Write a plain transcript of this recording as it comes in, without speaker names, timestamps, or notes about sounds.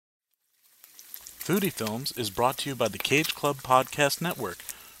Foodie Films is brought to you by the Cage Club Podcast Network.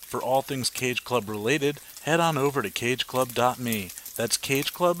 For all things Cage Club related, head on over to cageclub.me. That's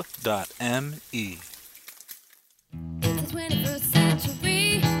cageclub.me. It's the 21st century.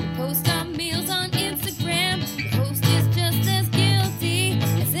 We post our meals on Instagram. The host is just as guilty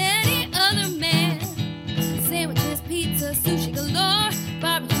as any other man. Sandwiches, pizza, sushi galore,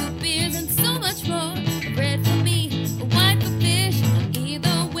 barbecue beers, and so much more. A bread for me, a white for fish.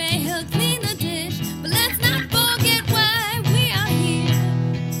 Either way, he'll clean the dish. But let's not forget why we are here.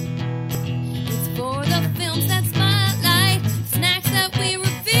 It's for the films that spotlight, snacks that we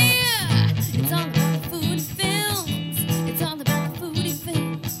revere. It's all about food films. It's all about foodie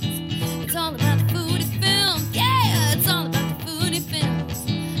films. It's all about foodie films. Yeah, it's all about the foodie films.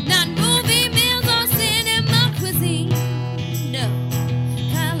 Not movie meals or cinema cuisine. No,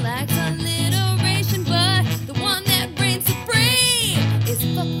 Kyle likes alliteration, but the one that reigns supreme is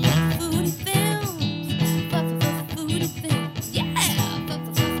foodie films. Foodie films. Yeah,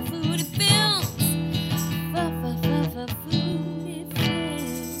 foodie films. Foodie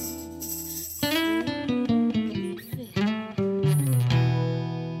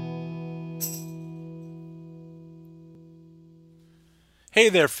Hey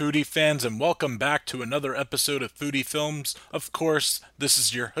there, foodie fans, and welcome back to another episode of Foodie Films. Of course, this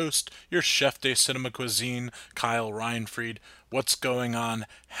is your host, your chef de cinema cuisine, Kyle Reinfried. What's going on?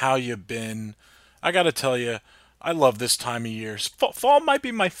 How you been? I gotta tell you, I love this time of year. Fall might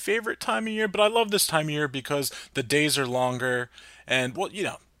be my favorite time of year, but I love this time of year because the days are longer, and, well,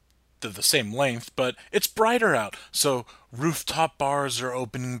 they're the same length, but it's brighter out. So rooftop bars are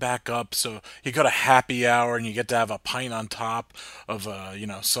opening back up. So you go to happy hour and you get to have a pint on top of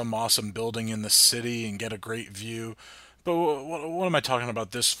some awesome building in the city and get a great view. But what am I talking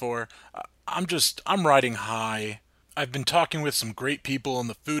about this for? I'm riding high. I've been talking with some great people in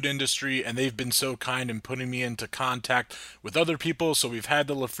the food industry, and they've been so kind in putting me into contact with other people. So we've had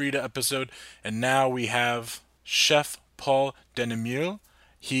the La Frida episode, and now we have Chef Paul Denemule.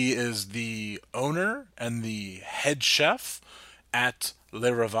 He is the owner and the head chef at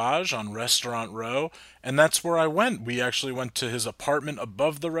Le Ravage on Restaurant Row, and that's where I went. We actually went to his apartment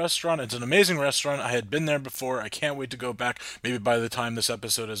above the restaurant. It's an amazing restaurant. I had been there before. I can't wait to go back. Maybe by the time this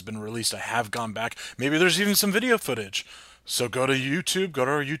episode has been released, I have gone back. Maybe there's even some video footage. So go to YouTube, go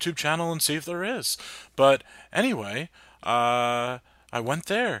to our YouTube channel and see if there is. But anyway, I went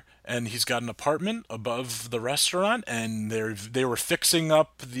there, and he's got an apartment above the restaurant, and they were fixing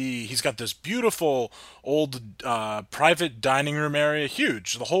up the. He's got this beautiful old private dining room area,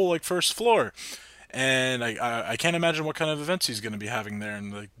 huge, the whole first floor. And I can't imagine what kind of events he's going to be having there,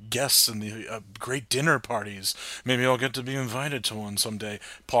 and the guests and the great dinner parties. Maybe I'll get to be invited to one someday.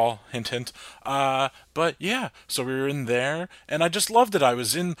 Paul, hint, hint. But yeah, so we were in there, and I just loved it. I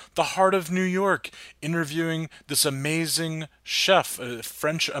was in the heart of New York, interviewing this amazing chef, a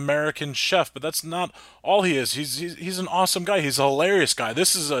French-American chef. But that's not all he is. He's an awesome guy. He's a hilarious guy.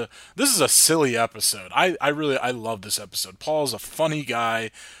 This is a silly episode. I love this episode. Paul's a funny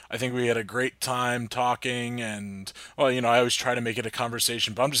guy. I think we had a great time talking, and well, I always try to make it a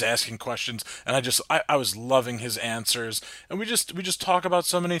conversation, but I'm just asking questions, and I was loving his answers, and we just talk about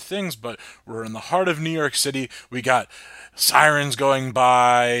so many things. But we're in the heart of New York City. We got sirens going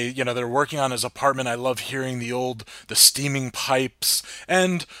by. They're working on his apartment. I love hearing the steaming pipes,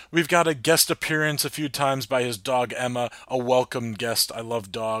 and we've got a guest appearance a few times by his dog Emma, a welcome guest. I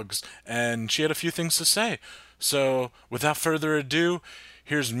love dogs, and she had a few things to say. So without further ado,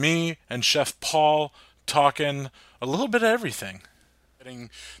 here's me and Chef Paul talking a little bit of everything.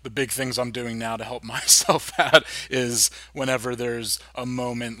 The big things I'm doing now to help myself out is whenever there's a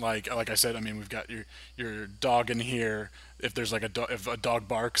moment like I said, I mean, we've got your dog in here. If there's if a dog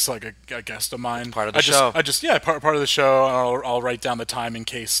barks, like a guest of mine, Part of the show. Part of the show. I'll write down the time in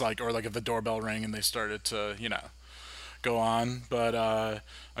case or if the doorbell rang and they started to go on. But I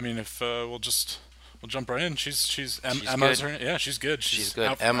mean, if we'll jump right in. She's Emma's good. yeah, she's good. She's good.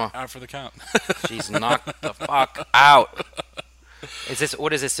 Out Emma. out for the count. She's knocked the fuck out.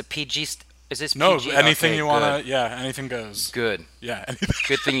 What is this, a PG? Is this No, PG? anything Okay, you want to, yeah, anything goes. Good. Yeah.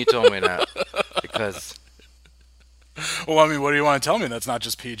 Good thing you told me that. Because Well, I mean, what do you want to tell me that's not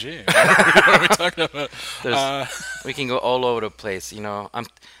just PG? What are we talking about? we can go all over the place.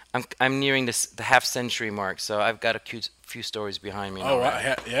 I'm nearing the half century mark, so I've got a few stories behind me. Oh, now.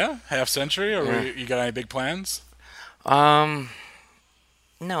 right. Yeah? Half century? Or Yeah. you got any big plans?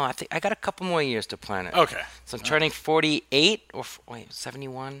 No, I think I got a couple more years to plan it. Okay. So I'm turning 48 or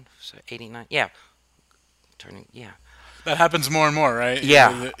 71, so 89. Yeah. Yeah. That happens more and more, right?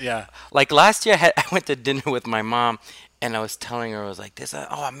 Yeah. Yeah. Like last year, I went to dinner with my mom, and I was telling her, I was like, "This,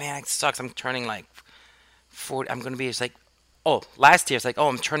 oh man, it sucks. I'm turning like 40. I'm gonna be." It's like, oh, last year it's like, oh,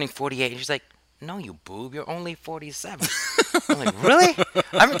 I'm turning 48. And she's like, "No, you boob, you're only 47." I'm like, really?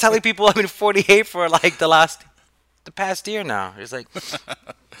 I've been telling people I've been 48 for like the past year now. It's like,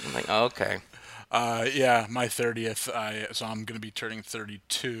 I'm like, oh, okay. Yeah, my 30th. So I'm gonna be turning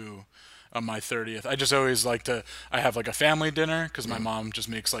 32 on my 30th. I just always like to. I have like a family dinner because my mom just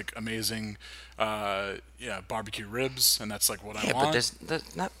makes like amazing, yeah, barbecue ribs, and that's like what I Yeah, want.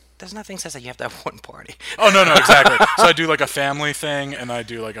 but there's nothing says that you have to have one party. Oh no, no, exactly. So I do like a family thing, and I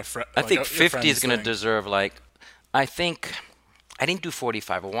do like I think a 50 is friends gonna thing. deserve like, I think. I didn't do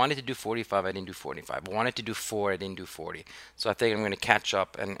 45. I wanted to do 45. I didn't do 45. I wanted to do 4. I didn't do 40. So I think I'm going to catch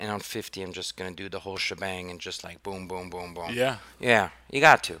up. And on 50, I'm just going to do the whole shebang and just like boom, boom, boom, boom. Yeah, Yeah, you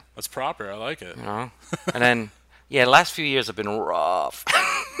got to, that's proper. I like it. you know? And then, yeah, the last few years have been rough.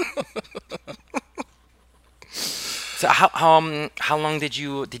 So how long did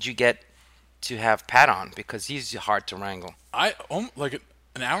you get to have Pat on? Because he's hard to wrangle. Like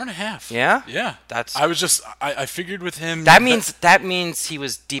an hour and a half. Yeah? Yeah. That's- I was just. I figured with him. That means he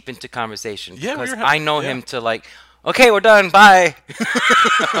was deep into conversation. Yeah, we because were I know yeah. him to like, okay, we're done, bye.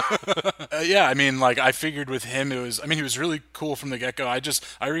 Yeah, I mean, like I figured with him, it was. I mean, he was really cool from the get go.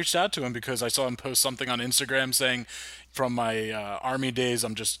 I reached out to him because I saw him post something on Instagram saying, from my army days,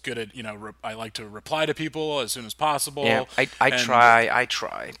 I'm just good at I like to reply to people as soon as possible. Yeah, I And-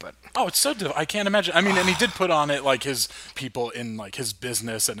 try, but Oh, it's so I can't imagine. I mean, and he did put on it like his people in like his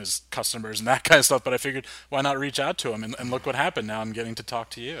business and his customers and that kind of stuff. But I figured, why not reach out to him and look what happened. Now I'm getting to talk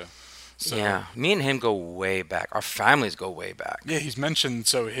to you. So, yeah, me and him go way back. Our families go way back. Yeah, he's mentioned.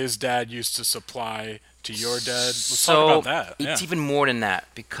 So his dad used to supply to your dad. Let's So talk about that. it's Yeah. even more than that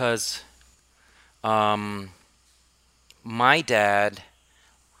because, my dad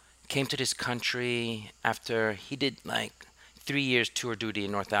came to this country after he did like 3 years tour duty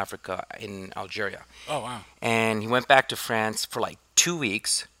in North Africa in Algeria. Oh wow. And he went back to France for like 2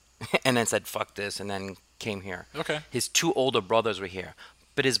 weeks and then said, fuck this, and then came here. Okay. His 2 older brothers were here,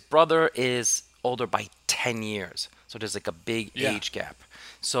 but his brother is older by 10 years. So there's like a big Yeah. age gap.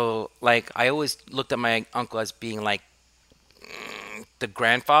 So like I always looked at my uncle as being like the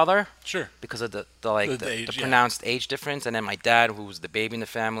grandfather Sure. because of the The age, the yeah. pronounced age difference, and then my dad, who was the baby in the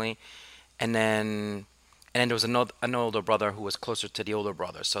family, and then there was an older brother who was closer to the older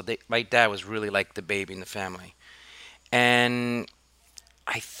brother. So my dad was really like the baby in the family, and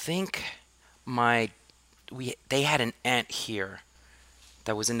I think they had an aunt here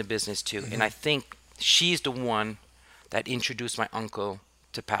that was in the business too, and I think she's the one that introduced my uncle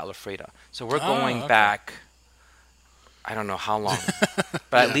to Pat LaFreda. So we're going okay. back. I don't know how long,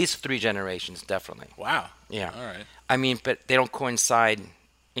 but Yeah. at least 3 generations, definitely. Wow. Yeah. All right. I mean, but they don't coincide.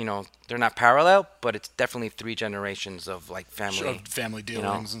 You know, they're not parallel, but it's definitely 3 generations of like family. Sure, of family you know?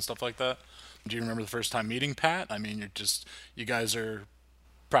 dealings and stuff like that. Do you remember the first time meeting Pat? I mean, you guys are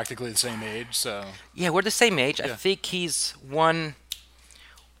practically the same age, so Yeah, we're the same age. I Yeah. think he's one.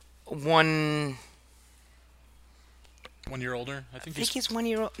 1 year older. I I think think he's he's 1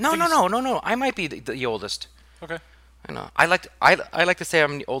 year old. No, think no, he's- no, no, no. I might be the oldest. okay. I know. I like to say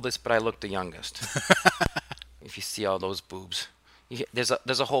I'm the oldest, but I look the youngest. If you see all those boobs, there's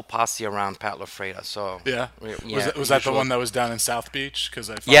a whole posse around Pat LaFreda. So Yeah. yeah, Was that the usually- one that was down in South Beach? Because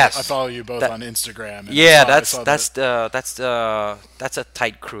Yes. I follow you both That- on Instagram. And Yeah, I saw that's a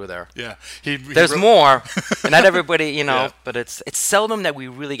tight crew there. yeah. There's more, and not everybody, you know. Yeah. But it's seldom that we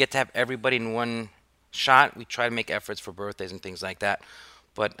really get to have everybody in one shot. We try to make efforts for birthdays and things like that.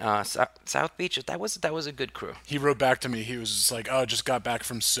 But South Beach, that was a good crew. He wrote back to me. He was just like, "Oh, just got back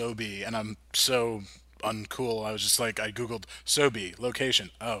from Sobe," and I'm so uncool. I was just like, I googled Sobe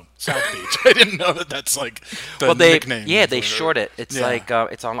location. Oh, South Beach. I didn't know that's like the Well, nickname. they for- short it. It's Yeah. like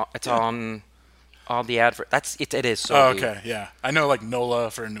it's on all the advert. It is so. Oh, okay, yeah. I know like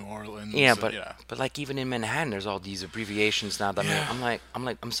NOLA for New Orleans. Yeah, so, but yeah. but like even in Manhattan, there's all these abbreviations now. That Yeah.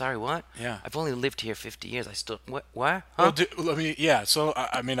 I'm sorry, what? Yeah. I've only lived here 50 years. I still what? Huh? Well, let me. Yeah. So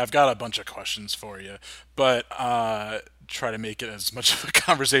I mean, I've got a bunch of questions for you, but try to make it as much of a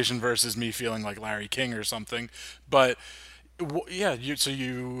conversation versus me feeling like Larry King or something. But yeah,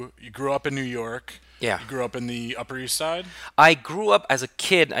 you grew up in New York. Yeah. You grew up in the Upper East Side. I grew up as a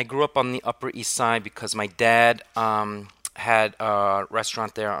kid. I grew up on the Upper East Side because my dad had a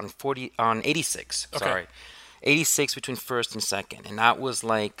restaurant there on 86. Okay. Sorry, 86 between First and Second, and that was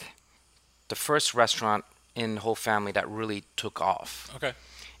like the first restaurant in the whole family that really took off. Okay.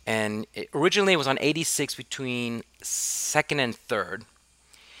 And originally it was on 86 between Second and Third,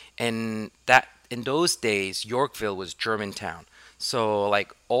 and that in those days, Yorkville was Germantown. So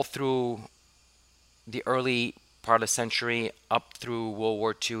like all through the early part of the century up through World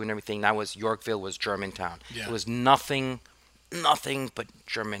War II and everything, that was Yorkville was Germantown. Yeah. It was nothing but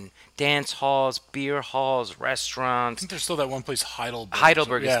German dance halls, beer halls, I restaurants. think there's still that one place, Heidelberg.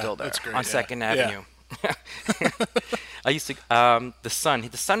 Heidelberg is Yeah, still there that's great, on yeah. Second Yeah. Avenue. I used to the son.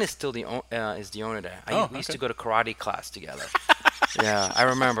 The son is still is the owner there. We used okay. to go to karate class together. Yeah, I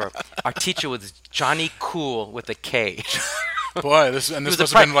remember. Our teacher was Johnny Cool with a K. Boy, this was must a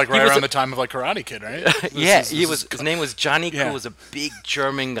have pri- been like he right was around a- the time of like Karate Kid, right? His name was Johnny Cool. Yeah. Was a big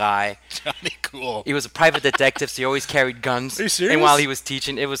German guy. Johnny Cool. He was a private detective, so he always carried guns. Are you serious? And while he was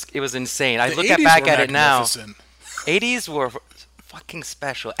teaching, it was insane. I The look 80s back were at it now. magnificent. 80s were fucking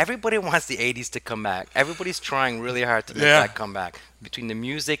special. Everybody wants the 80s to come back. Everybody's trying really hard to make Yeah. that come back. Between the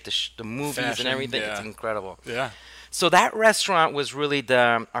music, the movies, Fashion, and everything, yeah. it's incredible. Yeah. So that restaurant was really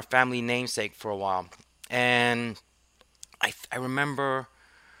our family namesake for a while, and I remember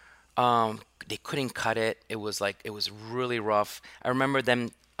they couldn't cut it. It was really rough. I remember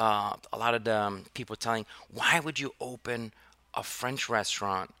them a lot of the people telling, why would you open a French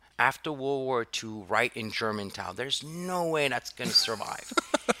restaurant after World War II right in Germantown? There's no way that's going to survive.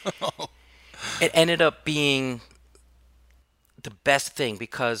 It ended up being the best thing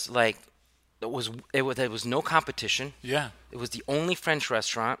because there was no competition. Yeah. It was the only French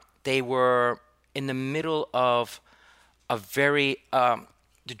restaurant. They were in the middle of a very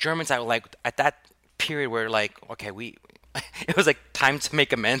the Germans at that period were like, okay, it was like time to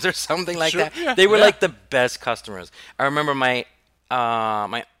make amends or something like Sure, that. yeah, They were yeah. like the best customers. I remember my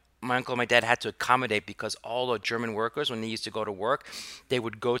uncle and my dad had to accommodate because all the German workers, when they used to go to work, they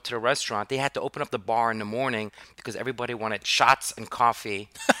would go to the restaurant. They had to open up the bar in the morning because everybody wanted shots and coffee,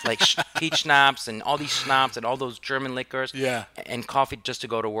 like peach schnapps and all these schnapps and all those German liquors, Yeah. and coffee just to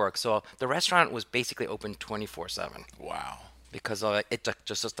go to work. So the restaurant was basically open 24/7 Wow. because it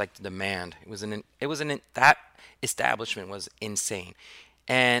just like the demand. That establishment was insane,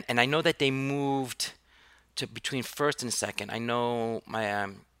 and I know that they moved to between first and second. I know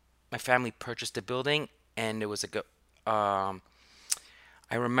my family purchased the building, and there was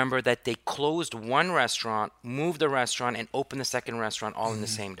I remember that they closed one restaurant, moved the restaurant, and opened the second restaurant all in the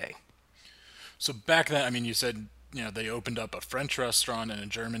same day. So back then, I mean, you said, they opened up a French restaurant in a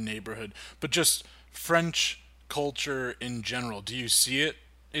German neighborhood, but just French culture in general, do you see it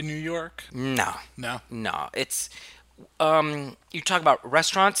in New York? No, No? it's you talk about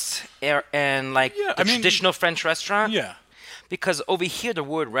restaurants and like Yeah, the I mean- traditional French restaurant. Yeah. Because over here, the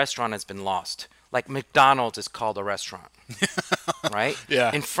word restaurant has been lost. Like McDonald's is called a restaurant, right?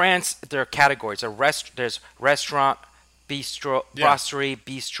 Yeah. In France, there are categories. There's restaurant, bistro, Yeah. brasserie,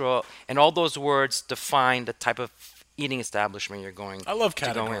 bistro, and all those words define the type of eating establishment you're going. I love to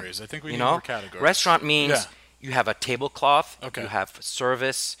go in. categories. I think we You need know, more categories. restaurant means Yeah. you have a tablecloth, Okay. you have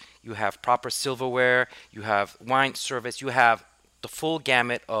service, you have proper silverware, you have wine service, you have the full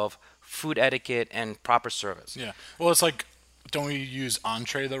gamut of food etiquette and proper service. Yeah. Well, it's like, don't we use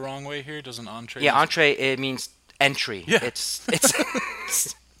entree the wrong way here? Doesn't entree? Yeah, entree, it means entry. Yeah. It's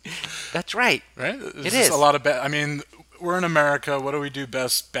that's right. Right? There's It just is. a lot of I mean, we're in America. What do we do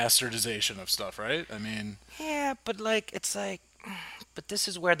best? Bastardization of stuff, right? I mean, Yeah, but but this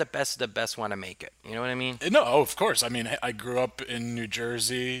is where the best of the best want to make it. You know what I mean? no, oh, of course. I mean, I grew up in New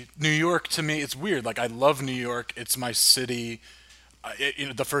Jersey. New York, to me, it's weird. Like, I love New York. It's my city.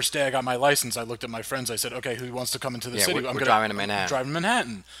 The first day I got my license, I looked at my friends. I said, "Okay, who wants to come into the Yeah, city? we're gonna driving to Manhattan." Driving to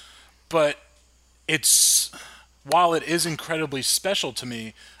Manhattan." But while it is incredibly special to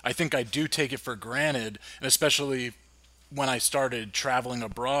me, I think I do take it for granted, and especially when I started traveling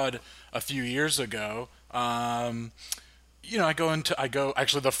abroad a few years ago. I go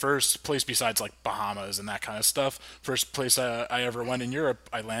actually the first place besides like Bahamas and that kind of stuff. First place I ever went in Europe,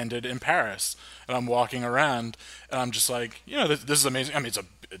 I landed in Paris, and I'm walking around, and I'm just like, this is amazing. I mean,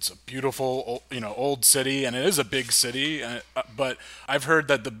 it's a beautiful, old city, and it is a big city, but I've heard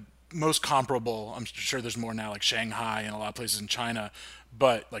that the most comparable, I'm sure there's more now, like Shanghai and a lot of places in China,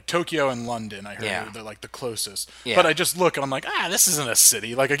 but like Tokyo and London, I heard Yeah. they're like the closest. Yeah. But I just look and I'm like, this isn't a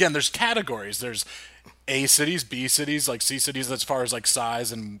city. Like, again, there's categories. There's A cities, B cities, like C cities as far as like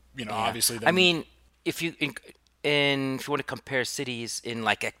size and, obviously. I mean, if you if you want to compare cities in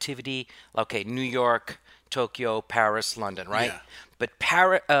like activity, okay, New York, Tokyo, Paris, London, right? Yeah.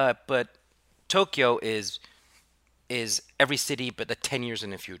 But Tokyo is every city but the 10 years in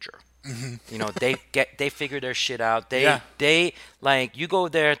the future. Mm-hmm. They figure their shit out. Yeah. They like you go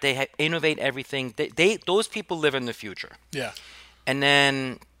there, they innovate everything. Those people live in the future. Yeah. And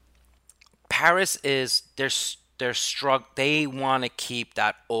then Paris is their struggle. They want to keep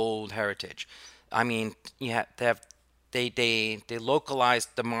that old heritage. I mean, they localized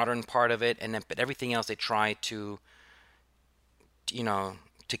the modern part of it, and then but everything else they try to, you know,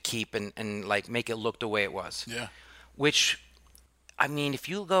 to keep and like make it look the way it was. Yeah. Which, I mean, if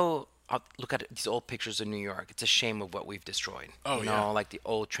you go look at these old pictures of New York, it's a shame of what we've destroyed. Oh, you yeah. know, like the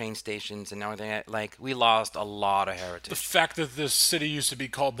old train stations and everything. Like we lost a lot of The heritage. fact that this city used to be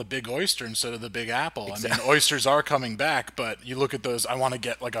called the Big Oyster instead of the Big Apple. I mean, oysters are coming back, but you look at those. I want to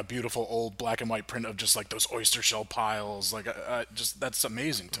get like a beautiful old black and white print of just like those oyster shell piles. Like, just that's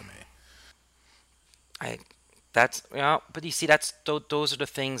amazing to me. I that's but you see those are the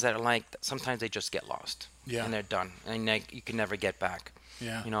things that are like sometimes they just get lost. Yeah. And they're done, and like, you can never get back.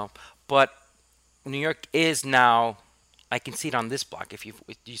 Yeah. You know, but New York is now. I can see it on this block. If you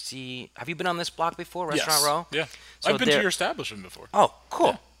see, have you been on this block before, Restaurant Yes. Row? Yeah. So I've been to there- your establishment before. Oh, cool.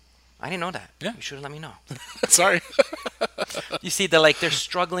 Yeah. I didn't know that. Yeah. You should have let me know. Sorry. You see, they're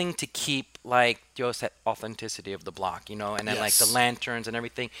struggling to keep like the authenticity of the block, you know, and then like the Yes. lanterns and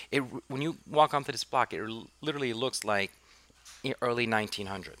everything. When you walk onto this block, it literally looks like early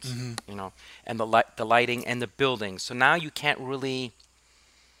 1900s, Mm-hmm. you know, and the lighting and the buildings. So now you can't really.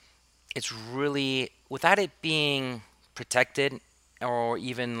 It's really without it being protected or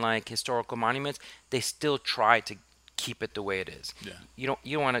even like historical monuments, they still try to keep it the way it is. Yeah. You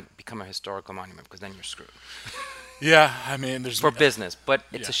don't want to become a historical monument because then you're screwed Yeah. I mean, there's for business. But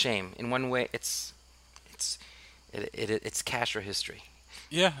it's Yeah. a shame. In one way, it's cash or history.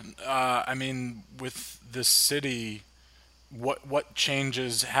 Yeah, I mean, with this city, what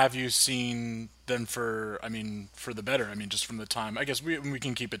changes have you seen then for the better? I mean, just from the time. I guess we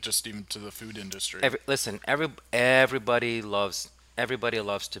can keep it just even to the food industry. Everybody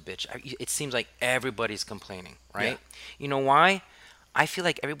loves to bitch. It seems like everybody's complaining, right? Yeah. You know why? I feel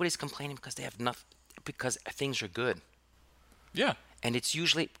like everybody's complaining because they have nothing, because things are good. Yeah, And it's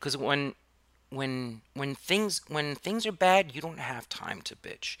usually because when things are bad, you don't have time to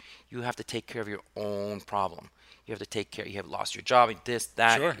bitch. You have to take care of your own problem. You have to take care. You have lost your job, this,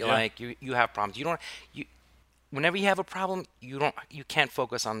 that. Sure, You're yeah. like you have problems. Whenever you have a problem, you can't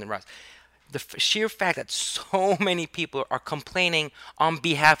focus on the rest. The sheer fact that so many people are complaining on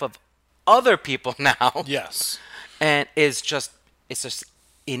behalf of other people now, yes. and it's just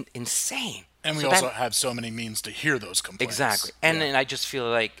insane. And we So also that- have so many means to hear those complaints. Exactly. And Yeah. then I just feel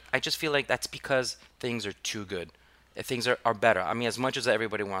like that's because things are too good. Things are better. I mean, as much as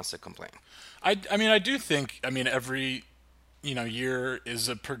everybody wants to complain. I mean, I do think, every, year is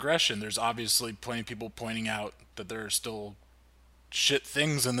a progression. There's obviously plenty of people pointing out that there are still shit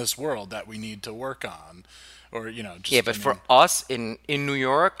things in this world that we need to work on, or just Yeah, but for us in New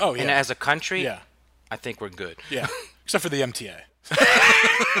York Oh, and yeah. as a country, yeah, I think we're good. yeah, except for the MTA.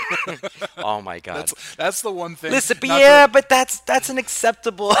 Oh my God. That's the one thing. Listen, but not yeah, to- but that's an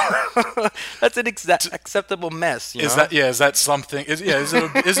acceptable acceptable mess. You Is know? is that something? Is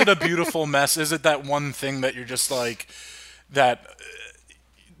it a beautiful mess? Is it that one thing that you're just like that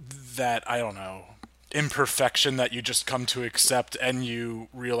I don't know, imperfection that you just come to accept, and you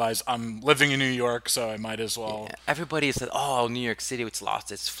realize I'm living in New York, so I might as well. Everybody said, "Oh, New York City, it's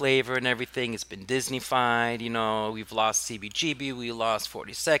lost its flavor and everything. It's been Disneyfied. You know, we've lost CBGB. We lost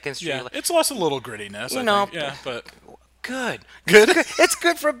 42nd Street. Yeah, it's lost a little grittiness. I know, think. Yeah, but Good. good. It's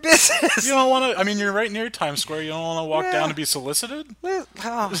good for business." You don't want to. I mean, you're right near Times Square. You don't want to walk Yeah. down and be solicited.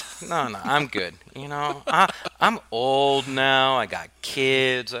 Oh, no, I'm good. You know, I'm old now. I got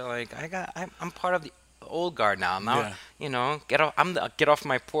kids. I'm part of the old guard now. Now, Yeah. you know, get off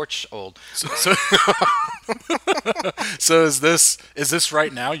my porch, old. So, so is this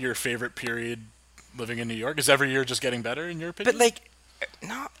right now your favorite period living in New York? Is every year just getting better in your opinion? But like,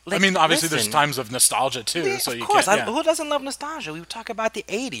 no. Like, I mean, obviously there's listen, times of nostalgia too, yeah, so you of course. can't. Yeah. Who doesn't love nostalgia? We talk about the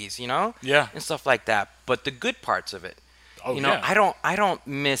 '80s, you know, Yeah. and stuff like that. But the good parts of it, Oh, you know, yeah. I don't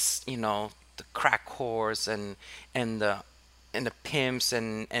miss, you know, the crack whores and the pimps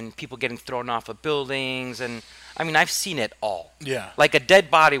and people getting thrown off of buildings, and I mean, I've seen it all. Yeah. Like a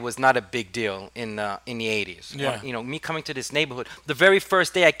dead body was not a big deal in the '80s. Yeah. You know, me coming to this neighborhood, the very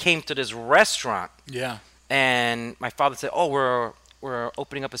first day I came to this restaurant, Yeah. and my father said, "Oh, we're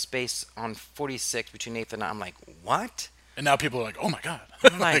opening up a space on 46 between 8th and 9th." I'm like, "What?" And now people are like, "Oh my god!"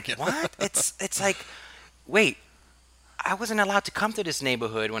 I'm like, "What?" It's like, wait, I wasn't allowed to come to this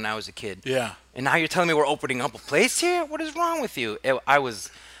neighborhood when I was a kid. Yeah. And now you're telling me we're opening up a place here? What is wrong with you? I was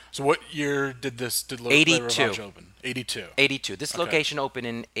So what year did Le 82. Rivage open? 82. 82. This Okay. location opened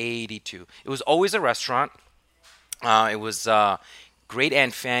in 82. It was always a restaurant. It was Great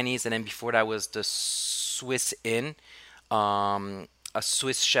Aunt Fanny's, and then before that was the Swiss Inn. A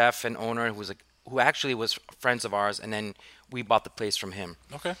Swiss chef and owner who was who actually was friends of ours, and then we bought the place from him.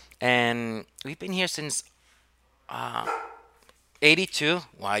 Okay. And we've been here since 82.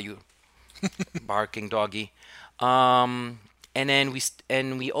 Why you barking doggy? And then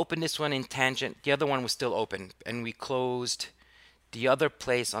we opened this one in Tangent. The other one was still open, and we closed the other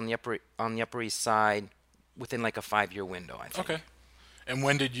place on the Upper East Side within like a 5-year window, I think. Okay. And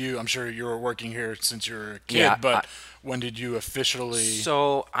when did you? I'm sure you were working here since you were a kid, Yeah, but when did you officially?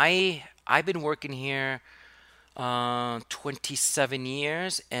 So I've been working here 27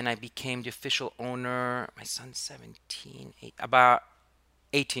 years, and I became the official owner. My son's 17, about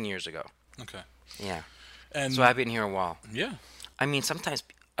 18 years ago. Okay. Yeah. And So I've been here a while. yeah. I mean, sometimes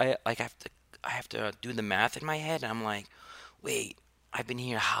I have to do the math in my head, and I'm like, wait, I've been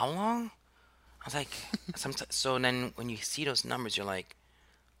here how long? I was like, sometimes. So then when you see those numbers, you're like,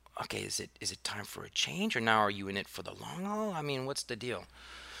 okay, is it time for a change, or now are you in it for the long haul? I mean, what's the deal?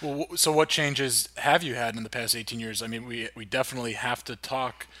 Well, so what changes have you had in the past 18 years? I mean, we definitely have to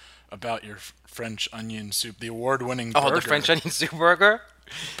talk about your French onion soup, the award-winning Oh, burger. the French onion soup burger,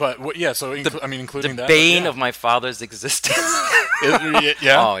 But yeah, so I mean, including the that. bane yeah. of my father's existence.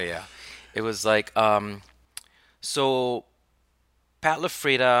 Yeah. Oh yeah, it was like so Pat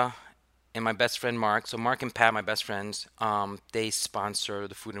LaFrida and my best friend Mark. So Mark and Pat, my best friends, they sponsor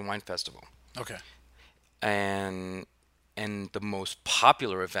the Food and Wine Festival, Okay. and the most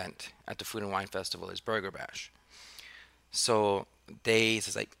popular event at the Food and Wine Festival is Burger Bash. So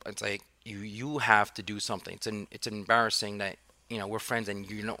it's like you have to do something. It's embarrassing that we're friends and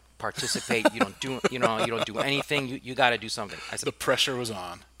you don't participate. You don't do anything. You got to do something. I said, The pressure was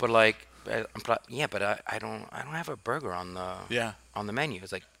on. but like but I don't have a burger on the menu.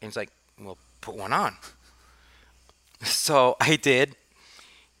 It's like well, put one on. So I did.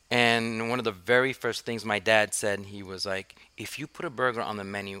 And one of the very first things my dad said, he was like, if you put a burger on the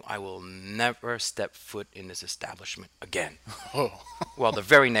menu, I will never step foot in this establishment again. Oh. Well, the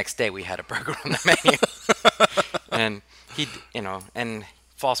very next day we had a burger on the menu. And and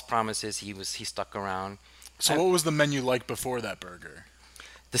false promises, he stuck around. So what was the menu like before that burger?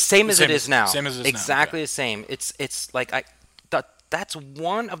 The same as Same it is now. same as it is now, exactly okay. the same. It's like that's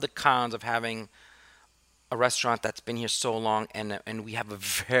one of the cons of having a restaurant that's been here so long, and we have a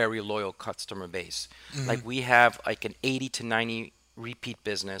very loyal customer base. Mm-hmm. Like we have like an 80 to 90 repeat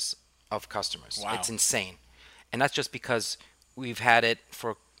business of customers. Wow. It's insane. And that's just because we've had it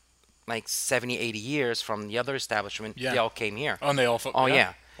for like 70, 80 years from the other establishment. Yeah. They all came here. Oh, and they all. Oh,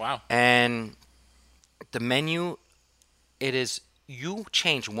 yeah. Wow. And the menu, you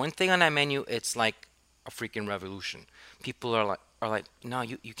change one thing on that menu, it's like a freaking revolution. People are like, no,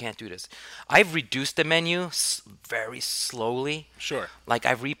 you can't do this. I've reduced the menu very slowly. Sure. Like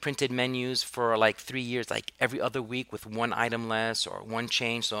I've reprinted menus for like 3 years, like every other week with one item less or one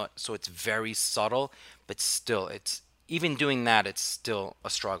change. So it's very subtle, but still, even doing that, it's still a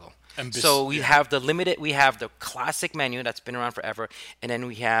struggle. So we have we have the classic menu that's been around forever, and then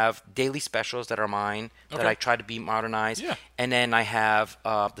we have daily specials that are mine that Okay. I try to be modernized, Yeah. and then I have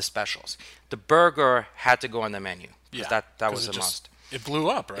the specials. The burger had to go on the menu because Yeah. that 'Cause was a must. It blew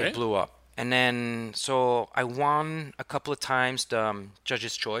up, right? It blew up, and then so I won a couple of times the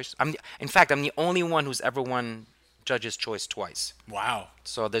Judge's Choice. In fact, I'm the only one who's ever won Judge's Choice twice. Wow.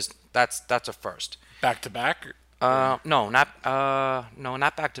 So that's a first. Back to back. No, not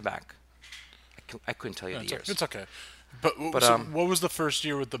back to back. I couldn't tell you the years. It's okay. But so what was the first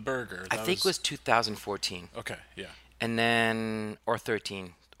year with the burger? I think it was 2014, Okay. Yeah. and then or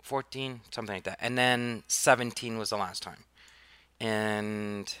 13, 14, something like that, and then 17 was the last time,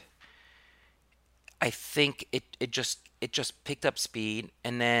 and I think it just picked up speed,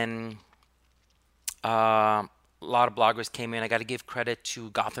 and then a lot of bloggers came in. I got to give credit to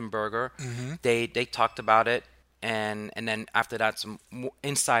Gotham Burger. Mm-hmm. They talked about it, and then after that, some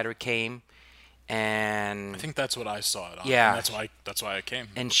insider came, and I think that's what I saw it on. Yeah. And that's why I came.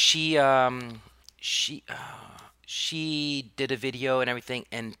 and she did a video and everything,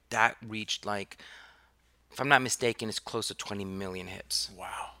 and that reached like, if I'm not mistaken, it's close to 20 million hits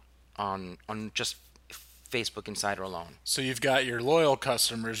Wow. on just Facebook Insider alone. So you've got your loyal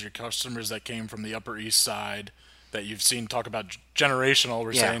customers, your customers that came from the Upper East Side that you've seen talk about generational,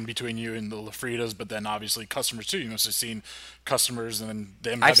 we're Yeah. saying, between you and the LaFridas, but then obviously customers too. You must have seen customers and then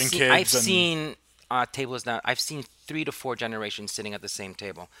them I've having seen, kids. I've and seen tables now. I've seen 3 to 4 generations sitting at the same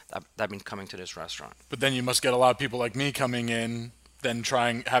table that have been coming to this restaurant. But then you must get a lot of people like me coming in, then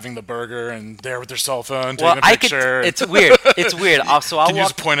having the burger and there with their cell phone, taking Well, a picture. it's weird. It's weird. So I'll Can you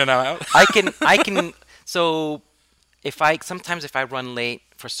walk. just point it out? I can. So sometimes if I run late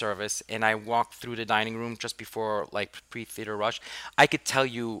for service and I walk through the dining room just before like pre-theater rush, I could tell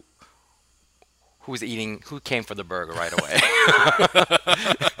you who came for the burger right away.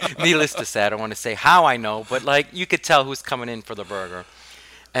 Needless to say, I don't want to say how I know, but like you could tell who's coming in for the burger.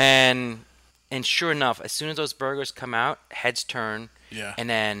 And sure enough, as soon as those burgers come out, heads turn. Yeah. And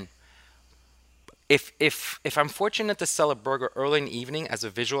then if I'm fortunate to sell a burger early in the evening as a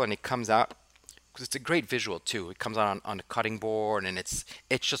visual and it comes out, because it's a great visual too. It comes out on the cutting board and it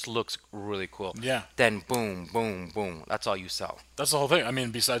just looks really cool. Yeah. Then boom, boom, boom. That's all you sell. That's the whole thing. I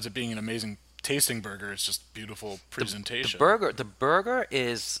mean, besides it being an amazing tasting burger, it's just beautiful presentation. The burger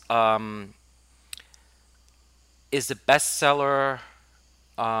is the best seller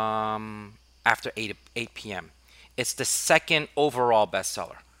after 8 p.m. It's the second overall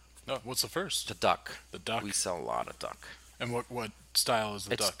bestseller. Oh, what's the first? The duck. The duck. We sell a lot of duck. And what style is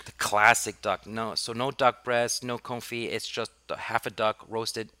the It's duck? the classic duck. No duck breast, no confit. It's just half a duck,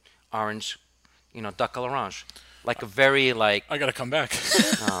 roasted orange, duck à l'orange. Like a very like. I gotta come back.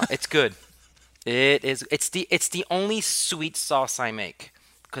 It's good. It is. It's the only sweet sauce I make.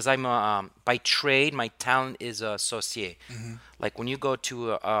 Because I'm by trade, my talent is a saucier. Like when you go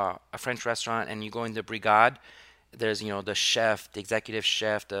to a French restaurant and you go in the brigade, there's the chef, the executive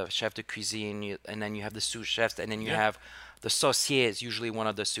chef, the chef de cuisine, and then you have the sous chefs, and then you have the saucier is usually one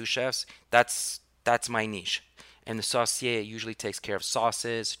of the sous chefs. That's my niche, and the saucier usually takes care of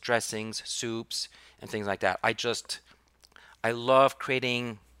sauces, dressings, soups, and things like that. I love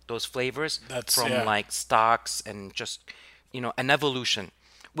creating those flavors from like stocks and just an evolution,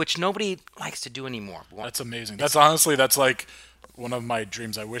 which nobody likes to do anymore. That's amazing. That's like one of my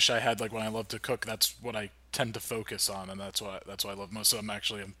dreams. I wish I had, like, when I love to cook, that's what I tend to focus on, and that's what I love most. So I'm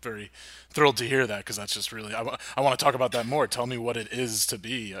very thrilled to hear that, because that's just really I want to talk about that more. Tell me what it is to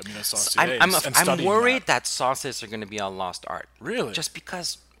be, a saucier. I'm worried that sauces are going to be a lost art. Really? Just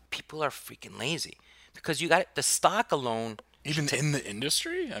because people are freaking lazy. Because you got the stock alone. Even in the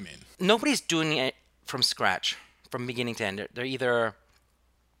industry? I mean, nobody's doing it from scratch, from beginning to end. They're either,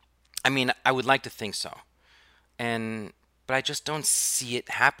 I mean, I would like to think so, but I just don't see it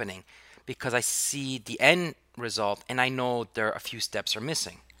happening, because I see the end result and I know a few steps are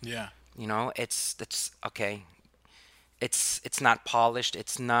missing. Yeah. It's okay. It's not polished.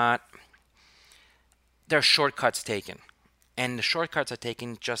 It's not. There are shortcuts taken, and the shortcuts are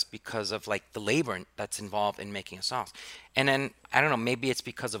taken just because of like the labor that's involved in making a sauce. And then I don't know. Maybe it's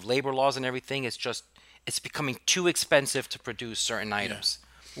because of labor laws and everything. It's becoming too expensive to produce certain items.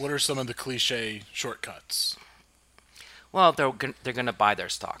 Yeah. What are some of the cliche shortcuts? Well, they're gonna buy their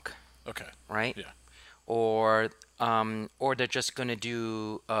stock. Okay. Right? Yeah. Or they're just gonna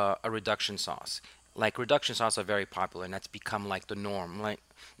do a reduction sauce. Like reduction sauce are very popular, and that's become like the norm. Like,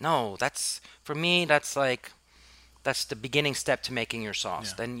 no, for me that's the beginning step to making your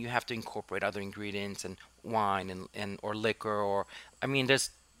sauce. Yeah. Then you have to incorporate other ingredients and wine and or liquor, or I mean, there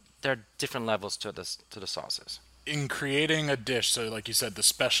are different levels to the sauces. In creating a dish, so like you said, the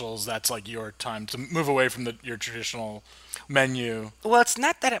specials, that's like your time to move away from your traditional menu. Well, it's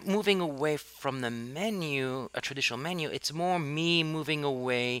not that I'm moving away from the menu, a traditional menu. It's more me moving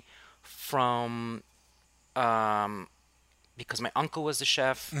away from, because my uncle was the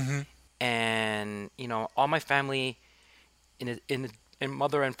chef, and all my family, in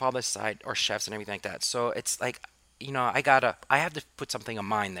mother and father's side are chefs and everything like that. So it's like, I have to put something of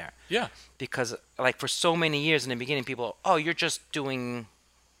mine there. Yeah. Because like for so many years in the beginning, people, oh, you're just doing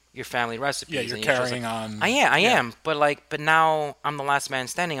your family recipes. Yeah, you're and carrying on. I am. But now I'm the last man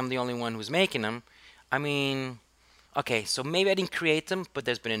standing. I'm the only one who's making them. I mean, okay, so maybe I didn't create them, but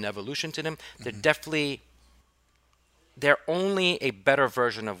there's been an evolution to them. They're only a better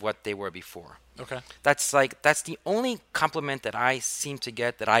version of what they were before. Okay. That's the only compliment that I seem to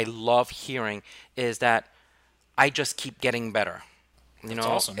get, that I love hearing, is that I just keep getting better. That's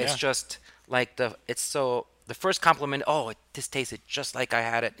awesome. It's yeah. just like the first compliment, oh, this tasted just like I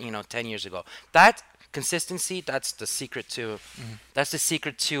had it, 10 years ago. That consistency, that's the secret to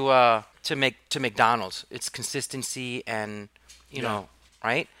to McDonald's. It's consistency and,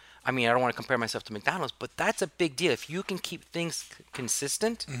 right? I mean, I don't want to compare myself to McDonald's, but that's a big deal. If you can keep things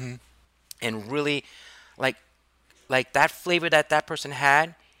consistent and really like that flavor that person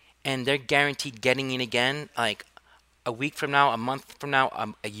had, and they're guaranteed getting it again, like a week from now, a month from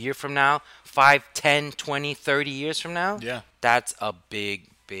now, a year from now, 5, 10, 20, 30 years from now, that's a big,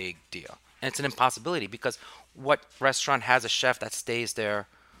 big deal. And it's an impossibility, because what restaurant has a chef that stays there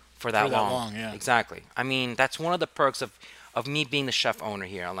for that long? Yeah. Exactly. I mean, that's one of the perks of me being the chef owner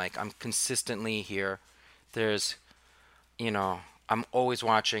here. Like, I'm consistently here. There's, I'm always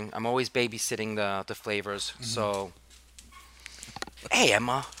watching. I'm always babysitting the flavors. So, hey,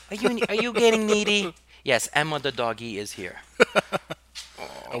 Emma, are you getting needy? Yes, Emma the doggy is here.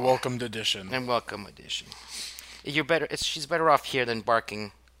 A welcomed addition. And welcome edition. You're better. She's better off here than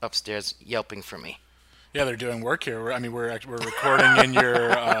barking upstairs, yelping for me. Yeah, they're doing work here. We're recording in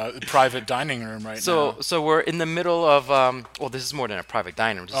your private dining room right now. So we're in the middle of well, this is more than a private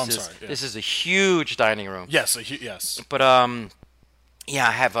dining room. I'm sorry. Yeah. This is a huge dining room. Yes, yes. But yeah,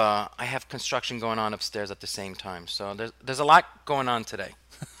 I have construction going on upstairs at the same time. So there's a lot going on today.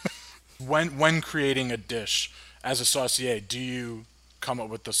 When creating a dish as a saucier, do you come up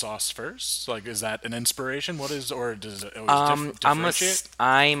with the sauce first? Like, is that an inspiration? What is, or does it always differentiate?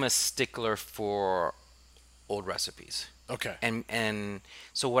 I'm a stickler for old recipes. Okay. And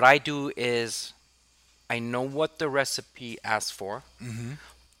so what I do is I know what the recipe asks for,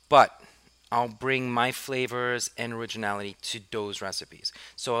 but I'll bring my flavors and originality to those recipes.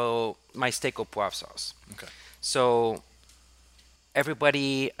 So my steak au poivre sauce. Okay. So a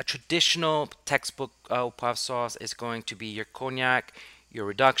traditional textbook au poivre sauce is going to be your cognac, your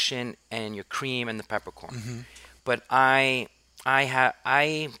reduction, and your cream and the peppercorn. But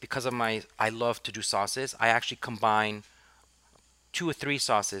because of I love to do sauces, I actually combine 2 or 3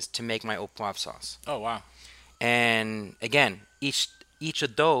 sauces to make my au poivre sauce. Oh, wow. And again, each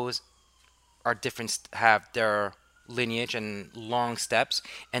of those are different, have their lineage and long steps,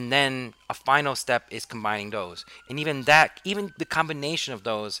 and then a final step is combining those. And even the combination of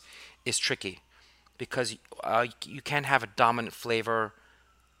those is tricky, because you can't have a dominant flavor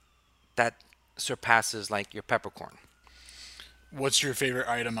that surpasses like your peppercorn. What's your favorite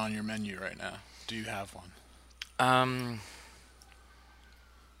item on your menu right now? Do you have one?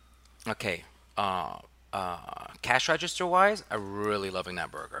 Okay. Cash register wise, I'm really loving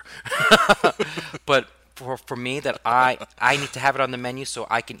that burger. But for me, that I need to have it on the menu so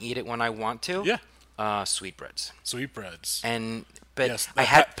I can eat it when I want to. Yeah. Sweetbreads. Sweetbreads. But Yes, I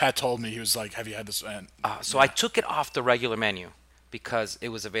had Pat told me, he was like, "Have you had this?" And so I took it off the regular menu because it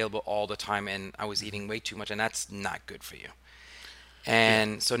was available all the time, and I was eating way too much, and that's not good for you.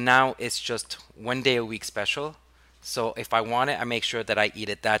 And so now it's just 1 day a week special. So if I want it, I make sure that I eat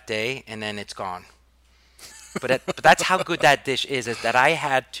it that day, and then it's gone. But that's how good that dish is that I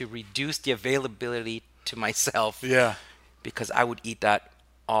had to reduce the availability to myself. Yeah. Because I would eat that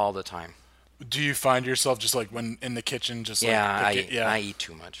all the time. Do you find yourself just like when in the kitchen, just I eat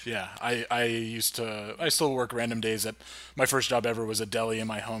too much. Yeah, I still work random days at, my first job ever was a deli in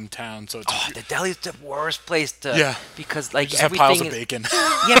my hometown. So it's the deli is the worst place to, because like just everything have piles of is, bacon.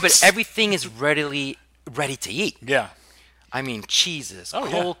 yeah, but everything is ready to eat. Yeah. I mean, cheeses, Oh,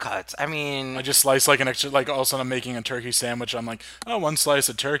 cold cuts. I mean, I just slice like an extra, like all of a sudden I'm making a turkey sandwich. I'm like, oh, 1 slice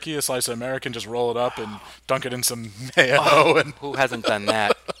of turkey, a slice of American, just roll it up and dunk it in some mayo. And who hasn't done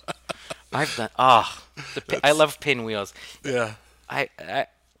that? I've done. I love pinwheels. yeah.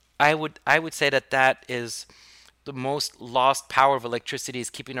 I would say that is the most lost power of electricity, is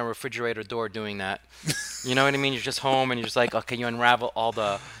keeping a refrigerator door doing that. You know what I mean? You're just home and you're just like, okay, you unravel all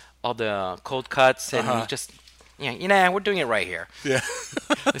the cold cuts, and you just, we're doing it right here. Yeah.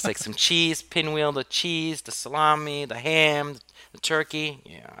 It's like some cheese, pinwheel, the cheese, the salami, the ham, the turkey.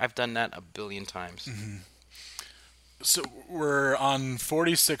 Yeah, I've done that a billion times. So we're on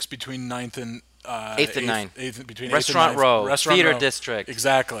 46 between 9th and 8th and 9th. Between Restaurant 8th and 9th. Row, Restaurant Theater Row. District.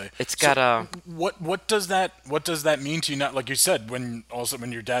 Exactly. It's got a. What does that mean to you now? Like you said, when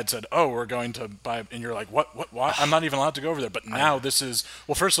your dad said, "Oh, we're going to buy," and you're like, "What? Why? I'm not even allowed to go over there." But now this is,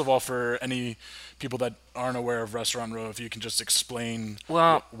 well, first of all, for any people that aren't aware of Restaurant Row, if you can just explain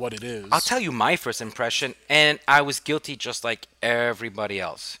what it is. I'll tell you my first impression, and I was guilty just like everybody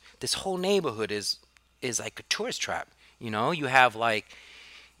else. This whole neighborhood is like a tourist trap. You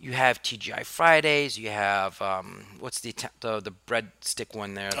have TGI Fridays. You have what's the breadstick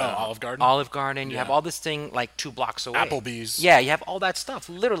one there? Olive Garden. Olive Garden. You Yeah. have all this thing like 2 blocks away. Applebee's. Yeah, you have all that stuff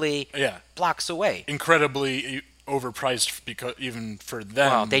literally Yeah. blocks away. Incredibly overpriced, because even for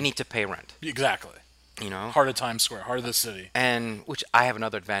them. Well, they need to pay rent. Exactly. Heart of Times Square, heart of the city. And which I have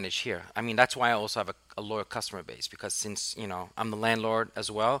another advantage here. I mean, that's why I also have a loyal customer base, because since I'm the landlord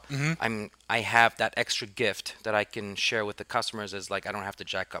as well, I have that extra gift that I can share with the customers, is like I don't have to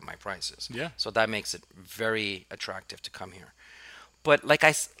jack up my prices. Yeah. So that makes it very attractive to come here. But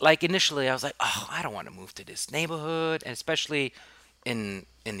like initially I was like, oh, I don't want to move to this neighborhood, and especially in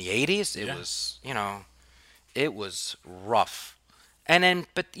the 80s, it was rough. And then,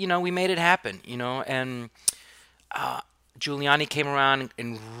 but we made it happen, and Giuliani came around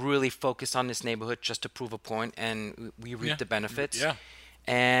and really focused on this neighborhood just to prove a point, and we reaped the benefits. Yeah.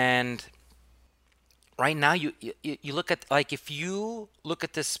 And right now, you look at, like, if you look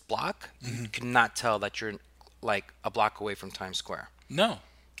at this block, you cannot tell that you're like a block away from Times Square. No.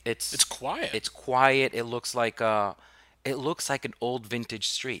 It's quiet. It's quiet. It looks like it looks like an old vintage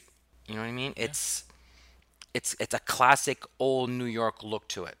street. You know what I mean? It's a classic old New York look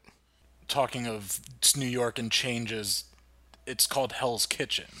to it. Talking of New York and changes, it's called Hell's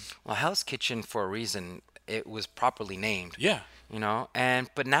Kitchen. Well, Hell's Kitchen for a reason. It was properly named. Yeah. You know,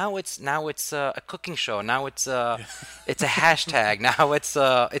 but now it's a cooking show. Now it's a hashtag. Now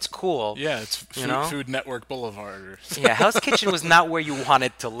it's cool. Yeah, it's Food, You know? Food Network Boulevard. Yeah, Hell's Kitchen was not where you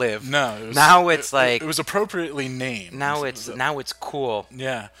wanted to live. No, it was, Now it's like it was appropriately named. now it's cool.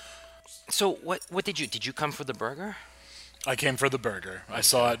 Yeah. So what did you come for the burger? I came for the burger. I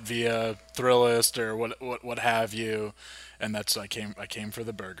saw it via Thrillist or what have you, and that's I came for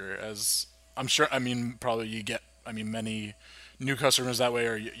the burger. As I'm sure, I mean, probably you get, I mean, many new customers that way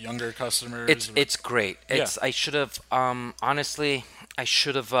or younger customers. It's great. It's Yeah. I should have honestly I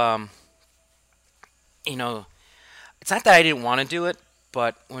should have you know, it's not that I didn't want to do it,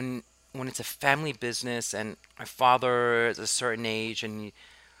 but when it's a family business and my father is a certain age and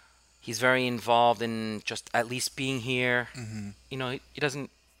he's very involved in just at least being here. You know, he doesn't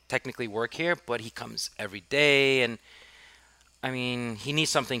technically work here, but he comes every day, and I mean, he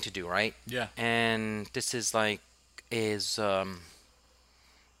needs something to do, right? Yeah. And this is like is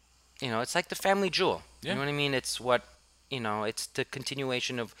you know, it's like the family jewel. Yeah. You know what I mean? It's what, you know, it's the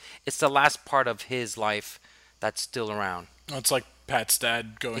continuation of, it's the last part of his life that's still around. It's like Pat's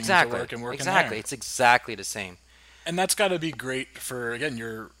dad going Exactly. to work and working Exactly. there. It's exactly the same. And that's got to be great for, again,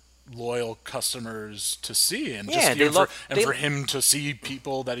 your loyal customers to see, and Yeah, just they you know, love- they- for him to see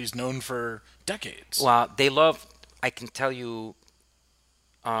people that he's known for decades. Well, they love, I can tell you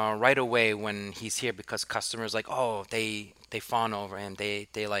right away when he's here, because customers like, oh, they fawn over him.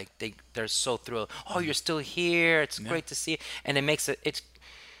 They're so thrilled. Oh, you're still here. It's great to see. And it makes it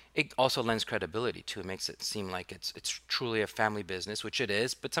also lends credibility too. It makes it seem like it's truly a family business, which it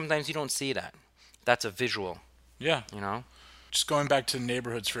is, but sometimes you don't see that. That's a visual, Yeah. you know? Just going back to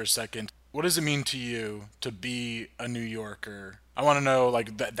neighborhoods for a second, what does it mean to you to be a New Yorker? I want to know,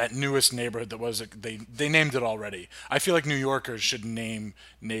 like, that newest neighborhood that was, they named it already. I feel like New Yorkers should name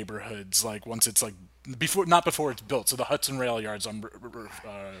neighborhoods, like, once it's, like, not before it's built. So the Hudson Rail Yards I'm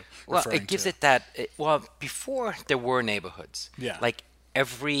Well, referring it gives to. it that. Well, before there were neighborhoods. Yeah. Like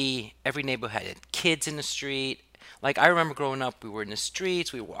every neighborhood had kids in the street. Like I remember growing up, we were in the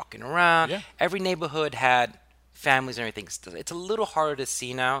streets, we were walking around. Yeah. Every neighborhood had families and everything. It's a little harder to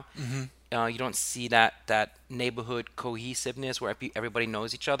see now. You don't see that neighborhood cohesiveness where everybody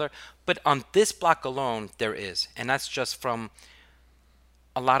knows each other. But on this block alone, there is, and that's just from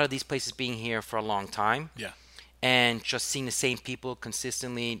a lot of these places being here for a long time Yeah. and just seeing the same people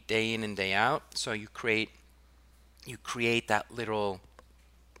consistently day in and day out. So you create that little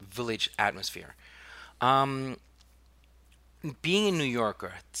village atmosphere. Being a New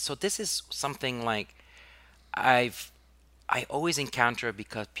Yorker, so this is something like I always encounter,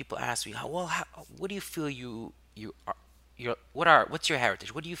 because people ask me, what do you feel you are, what's your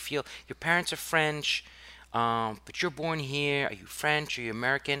heritage? What do you feel? Your parents are French, but you're born here. Are you French? Are you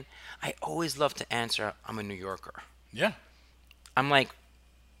American? I always love to answer, I'm a New Yorker. Yeah. I'm like,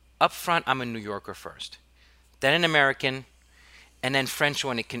 up front, I'm a New Yorker first, then an American, and then French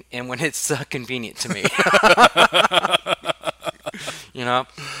when it's convenient to me. You know,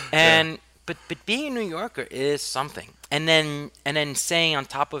 and but being a New Yorker is something. And then saying on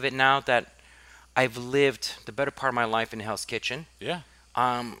top of it now that I've lived the better part of my life in Hell's Kitchen. Yeah.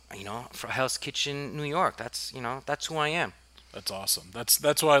 You know, for Hell's Kitchen, New York. That's who I am. That's awesome. That's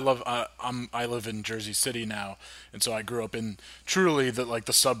what I love. I live in Jersey City now, and so I grew up in truly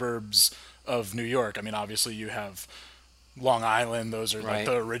the suburbs of New York. I mean, obviously you have Long Island; those are like Right.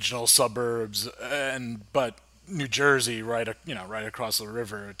 the original suburbs, but New Jersey, right across the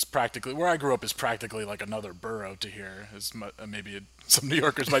river. It's practically where I grew up is practically like another borough to here. Some New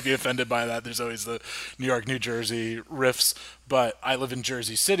Yorkers might be offended by that. There's always the New York, New Jersey riffs, but I live in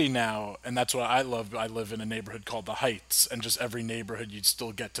Jersey City now, and that's what I love. I live in a neighborhood called the Heights, and just every neighborhood you'd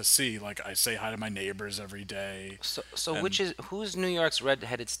still get to see. Like I say hi to my neighbors every day. So And- who's New York's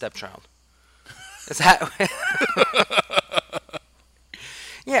red-headed stepchild? Is that?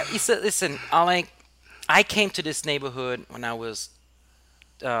 Yeah. Listen. I came to this neighborhood when I was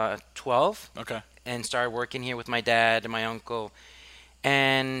 12 Okay. and started working here with my dad and my uncle,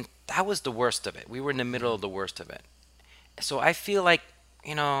 and that was the worst of it. We were in the middle of the worst of it. So I feel like,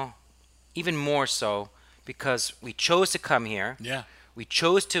 even more so, because we chose to come here. Yeah. We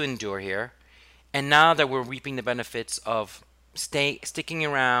chose to endure here, and now that we're reaping the benefits of sticking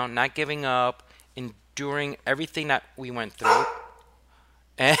around, not giving up, enduring everything that we went through,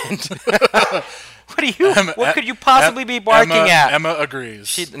 And what could you possibly be barking at? Emma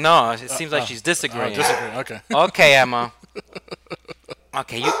agrees. No, it seems like she's disagreeing. Disagreeing. Okay. Okay, Emma.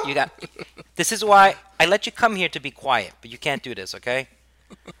 Okay, you got. This is why I let you come here to be quiet, but you can't do this, okay?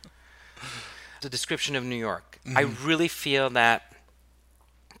 The description of New York. I really feel that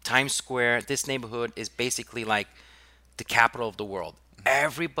Times Square, this neighborhood, is basically like the capital of the world.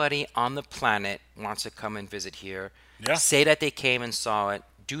 Everybody on the planet wants to come and visit here. Yeah. Say that they came and saw it.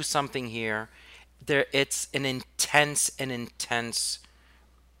 Do something here. It's an intense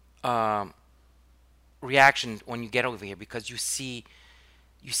reaction when you get over here, because you see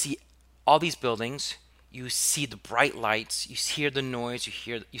all these buildings, you see the bright lights, you hear the noise,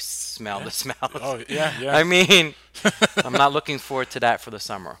 you smell the smells. Oh yeah. I mean, I'm not looking forward to that for the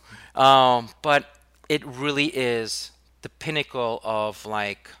summer, but it really is the pinnacle of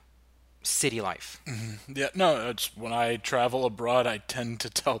like city life. Yeah, no, it's when I travel abroad, I tend to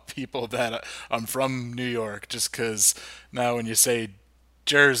tell people that I'm from New York, just because now when you say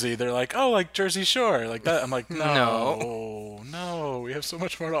Jersey, they're like, oh, like Jersey Shore, like that. I'm like, no, we have so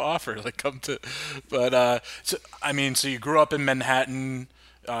much more to offer. Like, come to, but so I mean, so you grew up in Manhattan,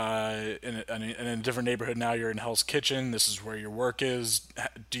 in a different neighborhood. Now you're in Hell's Kitchen. This is where your work is.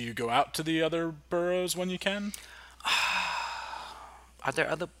 Do you go out to the other boroughs when you can? Are there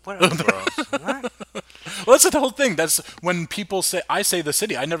what other boroughs? What? Well, that's the whole thing. That's when people say, I say the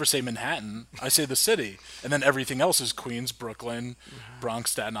city. I never say Manhattan. I say the city. And then everything else is Queens, Brooklyn,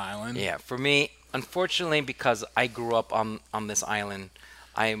 Bronx, Staten Island. Yeah, for me, unfortunately, because I grew up on this island,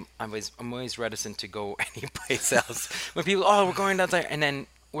 I'm always reticent to go anyplace else. When people, oh, we're going down there, and then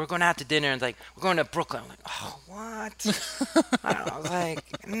we're going out to dinner, and it's like, we're going to Brooklyn. I'm like, oh, what? I was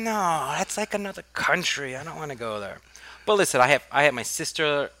like, no, that's like another country. I don't want to go there. But listen, I have my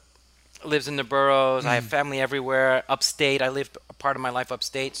sister lives in the boroughs. I have family everywhere. Upstate, I lived a part of my life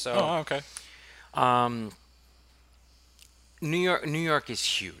upstate. So, okay. New York is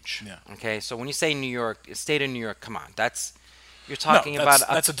huge. Yeah. Okay, so when you say New York, state of New York, come on, you're talking about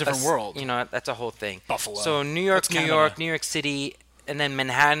that's a different world. You know, that's a whole thing. Buffalo. So New York, New York City, and then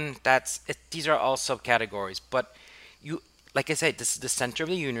Manhattan. These are all subcategories. But like I said, this is the center of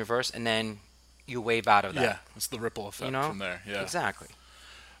the universe, and then you wave out of that. Yeah, it's the ripple effect from there. Yeah, exactly.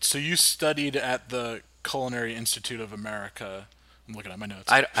 So you studied at the Culinary Institute of America. I'm looking at my notes.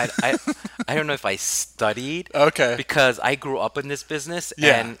 I don't know if I studied. Okay. Because I grew up in this business,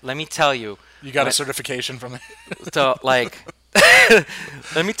 Yeah. and let me tell you. You got a certification from it? So, like,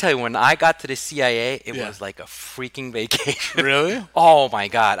 let me tell you, when I got to the CIA, it was like a freaking vacation. Really? Oh, my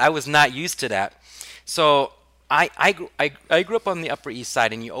God. I was not used to that. So, I grew up on the Upper East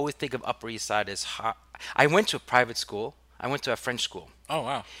Side, and you always think of Upper East Side as hot. I went to a private school. I went to a French school. Oh,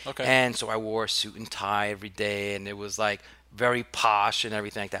 wow. Okay. And so I wore a suit and tie every day, and it was like very posh and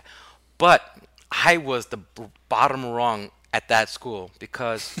everything like that. But I was the bottom rung at that school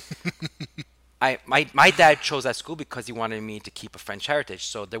because my dad chose that school because he wanted me to keep a French heritage.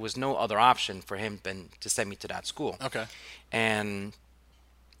 So there was no other option for him than to send me to that school. Okay. And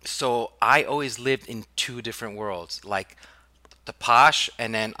so I always lived in two different worlds, like the posh,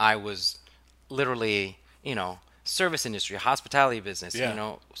 and then I was literally, service industry, hospitality business,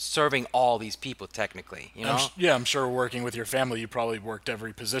 serving all these people technically, I'm sure working with your family, you probably worked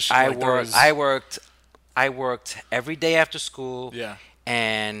every position. I worked every day after school. Yeah.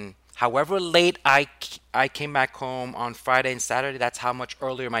 And however late I came back home on Friday and Saturday, that's how much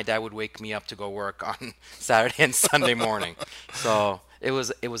earlier my dad would wake me up to go work on Saturday and Sunday morning. So it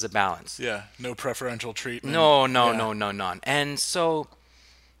was a balance. Yeah. No preferential treatment. No, none. And so,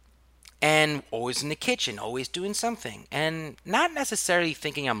 and always in the kitchen, always doing something, and not necessarily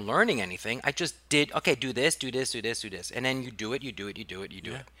thinking I'm learning anything. I just did, okay, do this, and then you do it.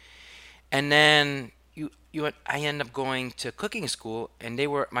 And then I end up going to cooking school, and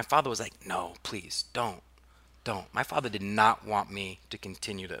my father was like, no, please, don't. My father did not want me to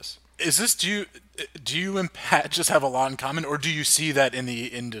continue this. Is this, do you and Pat just have a lot in common, or do you see that in the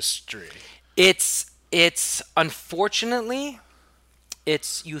industry? It's unfortunately,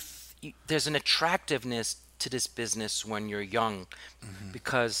 there's an attractiveness to this business when you're young,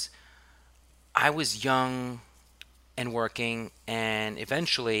 because I was young and working, and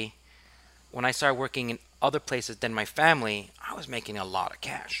eventually when I started working in other places than my family, I was making a lot of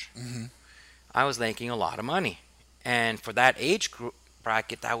cash. I was making a lot of money, and for that age group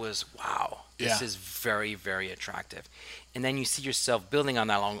bracket, that was, wow, this is very, very attractive. And then you see yourself building on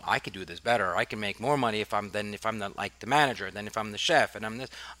that long, I could do this better. I can make more money if I'm the manager, than if I'm the chef, and I'm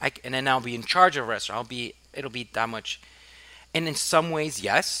this. And then I'll be in charge of a restaurant. It'll be that much. And in some ways,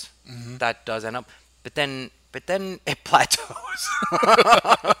 yes, that does end up. But then but then it plateaus.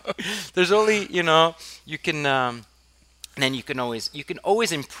 There's only, you can, and then you can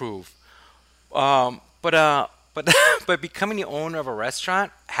always improve. But but becoming the owner of a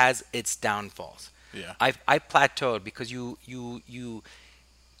restaurant has its downfalls. Yeah. I plateaued because you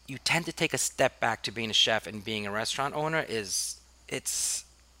tend to take a step back to being a chef, and being a restaurant owner it's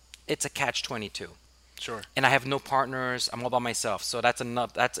a catch-22. Sure. And I have no partners. I'm all by myself, so that's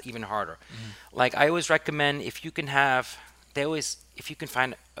even harder. Like, I always recommend, if you can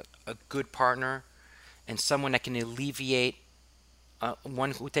find a good partner and someone that can alleviate,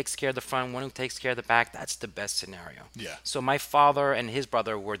 one who takes care of the front, one who takes care of the back, that's the best scenario. Yeah. So my father and his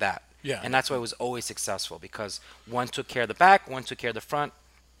brother were that. Yeah. And that's why it was always successful, because one took care of the back, one took care of the front,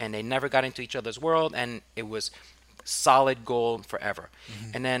 and they never got into each other's world, and it was solid gold forever.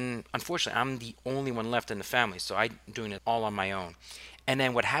 And then, unfortunately, I'm the only one left in the family, so I'm doing it all on my own. And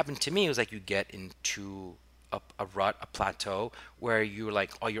then what happened to me was, like, you get into a rut, a plateau, where you're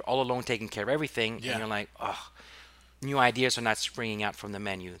like, oh, you're all alone taking care of everything, Yeah. and you're like, oh, new ideas are not springing out from the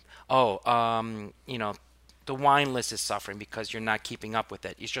menu. Oh, the wine list is suffering because you're not keeping up with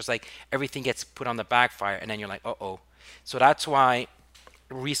it. It's just like everything gets put on the backfire, and then you're like, uh-oh. So that's why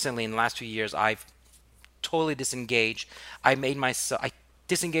recently, in the last 2 years, I've totally disengaged. I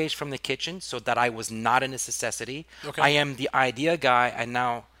disengaged from the kitchen so that I was not a necessity. Okay. I am the idea guy, and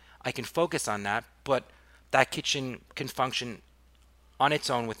now I can focus on that, but that kitchen can function on its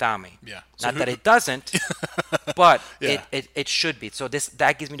own without me. Yeah. So Not that it doesn't, but Yeah. it should be. So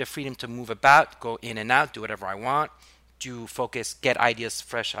that gives me the freedom to move about, go in and out, do whatever I want, do focus, get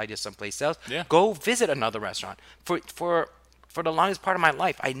fresh ideas someplace else. Yeah. Go visit another restaurant. For the longest part of my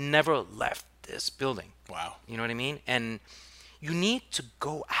life, I never left this building. Wow. You know what I mean? And you need to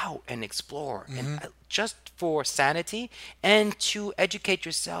go out and explore, and just for sanity, and to educate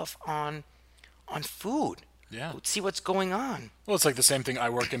yourself on food. Yeah. See what's going on. Well, it's like the same thing. I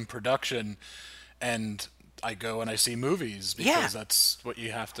work in production, and I go and I see movies because Yeah. that's what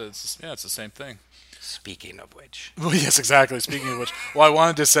you have to. It's the same thing. Speaking of which, Well, yes, exactly. Speaking of which, well, I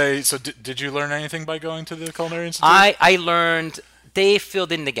wanted to say, so did you learn anything by going to the Culinary Institute? I learned they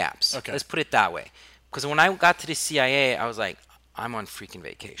filled in the gaps. Okay. Let's put it that way. Because when I got to the CIA, I was like, I'm on freaking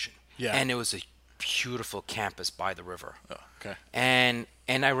vacation. Yeah. And it was a beautiful campus by the river. Oh, okay. And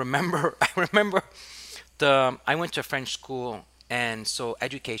I remember I went to a French school, and so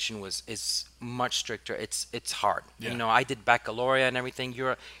education is much stricter. It's hard. Yeah. I did baccalaureate and everything.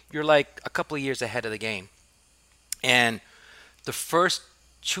 You're like a couple of years ahead of the game. And the first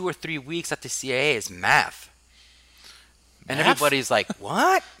 2 or 3 weeks at the CIA is math. And Math? everybody's like,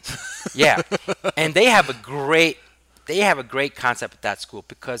 "What?" Yeah. And they have a great concept at that school,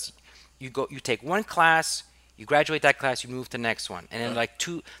 because you take one class, you graduate that class, you move to the next one. And then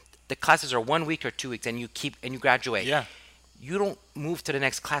the classes are 1 week or 2 weeks, and you graduate. Yeah. You don't move to the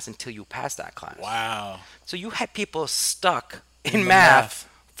next class until you pass that class. Wow. So you had people stuck in the math math.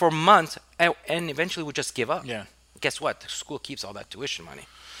 for months, and eventually would just give up. Yeah. Guess what? The school keeps all that tuition money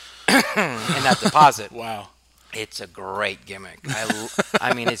and that deposit. Wow. It's a great gimmick.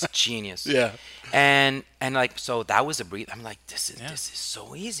 I mean, it's genius. Yeah. And like, so that was a breathe. I'm like, this is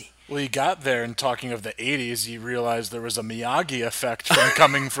so easy. Well, you got there, and talking of the 80s, you realized there was a Miyagi effect from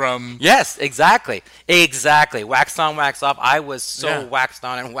coming from... Yes, exactly. Wax on, wax off. I was so Yeah. waxed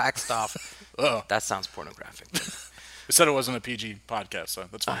on and waxed off. Oh, That sounds pornographic. it said it wasn't a PG podcast, so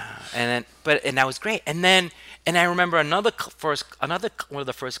that's fine. And that was great. And I remember one of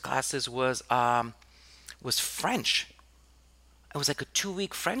the first classes was French. It was like a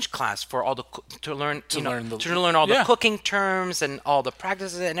 2-week French class for all to learn all the Yeah. cooking terms and all the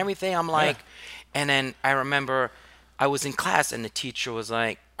practices and everything. I'm like, and then I remember I was in class, and the teacher was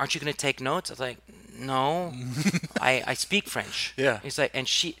like, "Aren't you going to take notes?" I was like, "No, I speak French." Yeah. He's like, and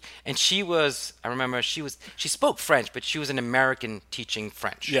she was, I remember she spoke French, but she was an American teaching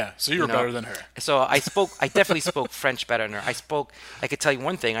French. Yeah, so you were better than her. So I definitely spoke French better than her. I could tell you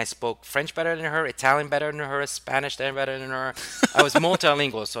one thing, I spoke French better than her, Italian better than her, Spanish better than her. I was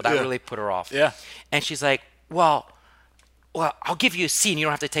multilingual, so that Yeah. really put her off. Yeah. And she's like, well, I'll give you a C and you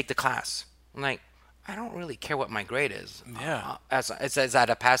don't have to take the class. I'm like, I don't really care what my grade is. Yeah. Is that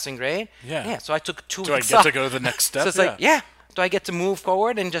a passing grade? Yeah. Yeah, so I took 2 Do I weeks get off. to go to the next step? So it's like, yeah. Do I get to move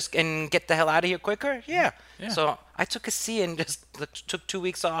forward and get the hell out of here quicker? Yeah. Yeah. So I took a C and just took 2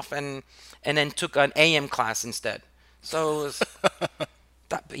 weeks off, and then took an AM class instead. So it was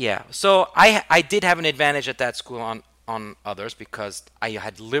yeah. So I did have an advantage at that school on others, because I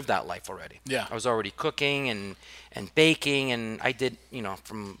had lived that life already. Yeah. I was already cooking and baking, and I did,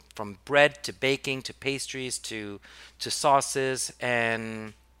 from bread to baking to pastries to sauces,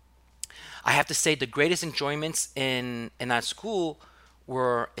 and I have to say the greatest enjoyments in that school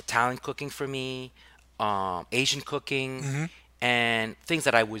were Italian cooking for me, Asian cooking, and things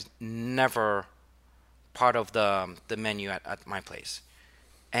that I was never part of the menu at my place.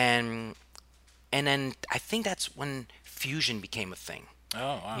 And then I think that's when fusion became a thing. Oh,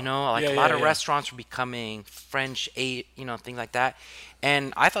 wow. You know, like Yeah, a lot yeah, of yeah. restaurants were becoming French, things like that.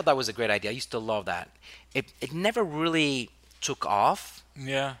 And I thought that was a great idea. I used to love that. It never really took off.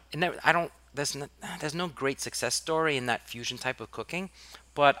 Yeah. It never. I don't. There's no great success story in that fusion type of cooking,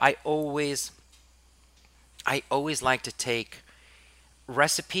 but I always like to take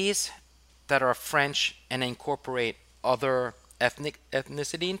recipes that are French and incorporate other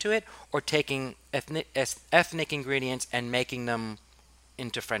ethnicity into it, or taking ethnic ingredients and making them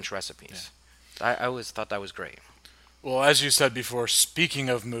into French recipes. I always thought that was great. Well, as you said before, speaking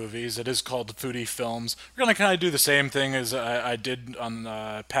of movies, it is called Foodie Films. We're going to kind of do the same thing as I did on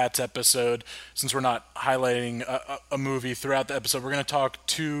Pat's episode. Since we're not highlighting a movie throughout the episode, we're going to talk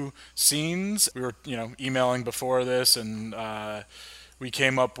 2 scenes. We were, emailing before this, and we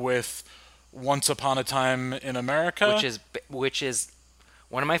came up with Once Upon a Time in America. Which is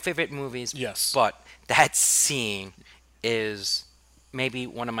one of my favorite movies. Yes. But that scene is maybe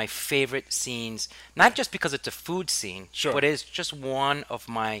one of my favorite scenes, not just because it's a food scene, Sure. but it's just one of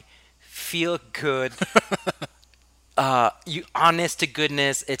my feel good, you honest to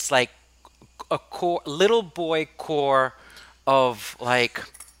goodness. It's like a little boy core of like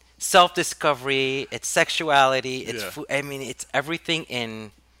self-discovery. It's sexuality. It's Yeah. food. I mean, it's everything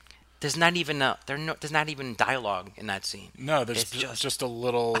in. There's not even there's not even dialogue in that scene. No, there's It's just a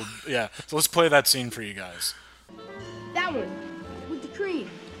little, yeah. So let's play that scene for you guys. That one, with the cream.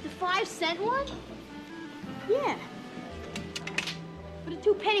 The 5-cent one? Yeah. But the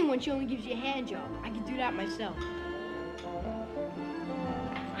 2-penny one, she only gives you a hand job. I can do that myself.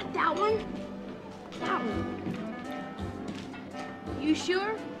 Not that one. That one. You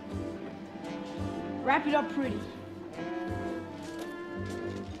sure? Wrap it up pretty.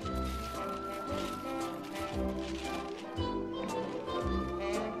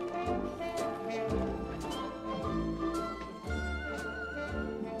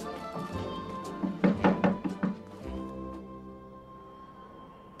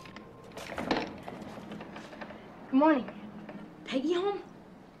 Good morning. Peggy home?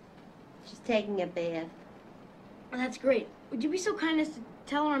 She's taking a bath. Oh, that's great. Would you be so kind as to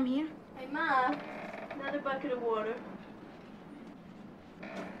tell her I'm here? Hey, Mom, another bucket of water.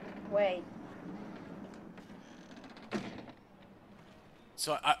 Wait.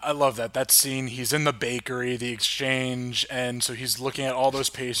 So I love that scene. He's in the bakery, the exchange, and so he's looking at all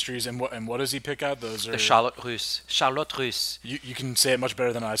those pastries. And what does he pick out? Those are The Charlotte Russe. Charlotte Russe. You can say it much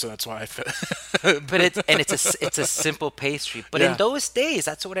better than I, so that's why I fit. But it's a simple pastry. But Yeah. in those days,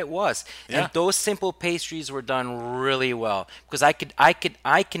 that's what it was. Yeah. And those simple pastries were done really well because I can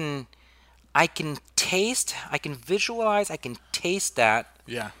taste, I can visualize, I can taste that.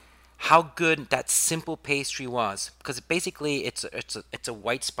 Yeah. How good that simple pastry was, because basically it's a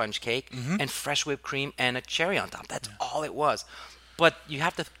white sponge cake and fresh whipped cream and a cherry on top. That's all it was. But you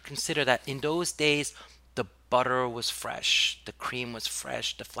have to consider that in those days the butter was fresh, the cream was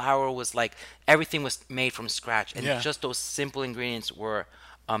fresh, the flour was like everything was made from scratch, and Yeah. just those simple ingredients were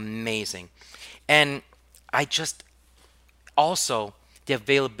amazing. And I just also the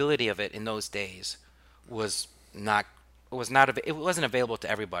availability of it in those days was not it wasn't available to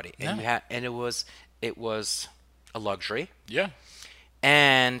everybody, and No. it was a luxury. Yeah.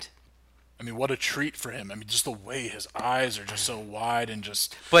 And I mean, what a treat for him. I mean, just the way his eyes are just so wide and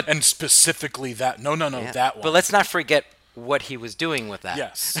just But- and specifically that. No, yeah. that one. But let's not forget what he was doing with that.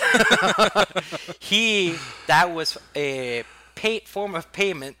 Yes. That was a form of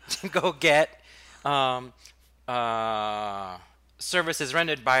payment to go get services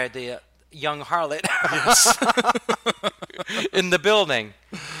rendered by the young harlot in the building,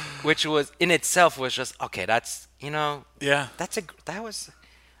 which was in itself was just okay. That's Yeah. that was.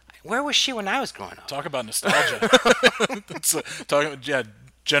 Where was she when I was growing up? Talk about nostalgia. That's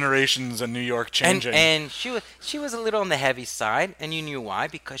generations in New York changing. And she was a little on the heavy side, and you knew why,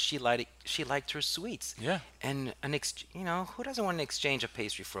 because she liked her sweets. Yeah. And who doesn't want to exchange a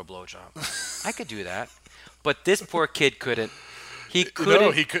pastry for a blowjob? I could do that, but this poor kid couldn't. He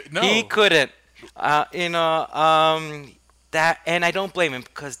couldn't. No. He couldn't. That, and I don't blame him,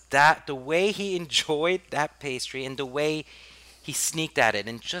 because the way he enjoyed that pastry and the way he sneaked at it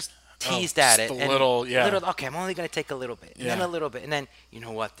and just teased at just it. a little, yeah. Okay, I'm only going to take a little bit. And then Yeah. a little bit. And then, you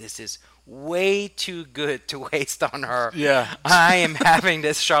know what? This is way too good to waste on her. Yeah. I am having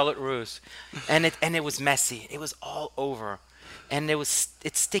this Charlotte Russe. And it was messy. It was all over. and it's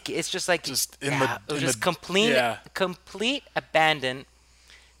sticky. It's just like Just in it was in just the- complete yeah. complete abandon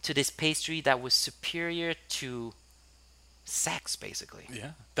to this pastry that was superior to sex, basically.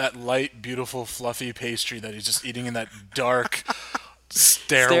 Yeah, that light, beautiful, fluffy pastry that he's just eating in that dark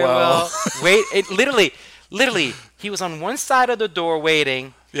stairwell. Wait, it literally, he was on one side of the door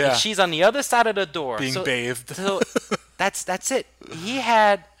waiting. Yeah. And she's on the other side of the door. Being bathed. So that's it. He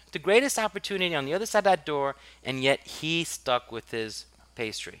had the greatest opportunity on the other side of that door, and yet he stuck with his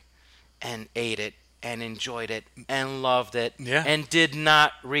pastry and ate it and enjoyed it and loved it Yeah. and did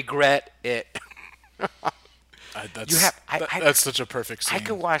not regret it. That's, You have- that's such a perfect scene. I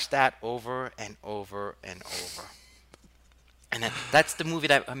could watch that over and over and over. And that's the movie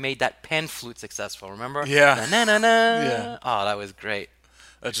that made that pan flute successful. Remember? Yeah. Na na na. Yeah. Oh, that was great.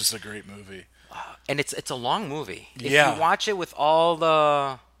 That's just a great movie. And it's a long movie. If Yeah. you watch it with all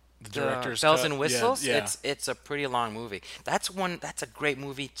the director's bells cut, and yeah, whistles, yeah. it's a pretty long movie. That's a great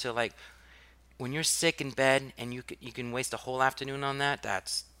movie to like when you're sick in bed and you can waste a whole afternoon on that.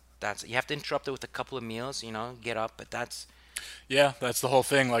 That's you have to interrupt it with a couple of meals, get up, but that's Yeah, that's the whole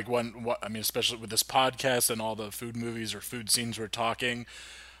thing. Like I mean, especially with this podcast and all the food movies or food scenes we're talking,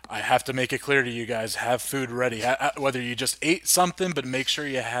 I have to make it clear to you guys: have food ready. Whether you just ate something, but make sure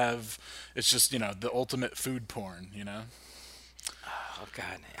you have. It's just the ultimate food porn. oh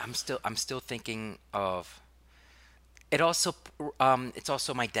god, I'm still thinking of it. Also, it's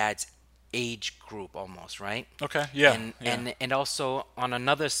also my dad's age group almost, right? Okay. Yeah. And yeah. and also on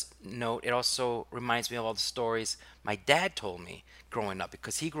another note, it also reminds me of all the stories my dad told me growing up,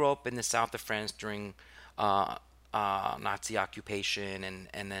 because he grew up in the south of France during Nazi occupation,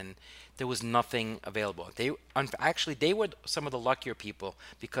 and then there was nothing available. Actually they were some of the luckier people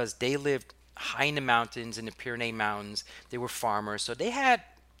because they lived high in the mountains, in the Pyrenees Mountains. They were farmers, so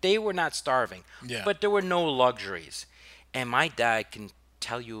they were not starving. Yeah. But there were no luxuries. And my dad can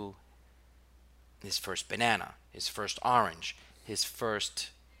tell you his first banana, his first orange, his first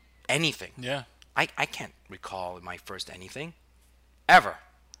anything. Yeah. I can't recall my first anything ever.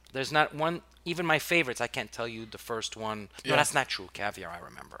 There's not one, even my favorites, I can't tell you the first one. No, Yeah. that's not true. Caviar, I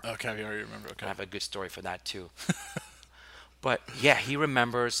remember. Oh, caviar. You remember? I Okay. have a good story for that too. But yeah, he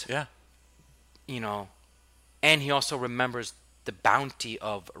remembers, Yeah. and he also remembers the bounty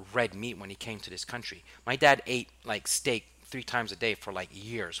of red meat when he came to this country. My dad ate like steak 3 times a day for like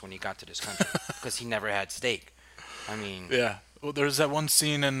years when he got to this country because he never had steak. I mean, Yeah. Well, there's that one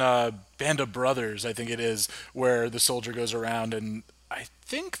scene in Band of Brothers, I think it is, where the soldier goes around, and I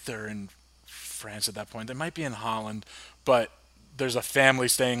think they're in France at that point. They might be in Holland, but there's a family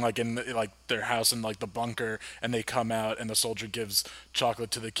staying like in their house in like the bunker, and they come out, and the soldier gives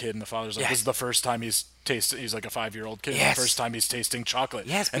chocolate to the kid, and the father's like, Yes. "This is the first time he's tasted." He's like a 5-year-old kid. Yes. The first time he's tasting chocolate.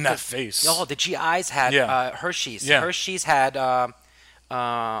 yes, and that because- face. Oh, the GIs had Yeah. Hershey's. Yeah. Hershey's had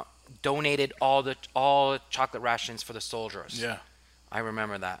donated all the chocolate rations for the soldiers. Yeah. I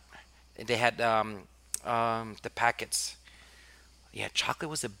remember that. They had the packets. Yeah, chocolate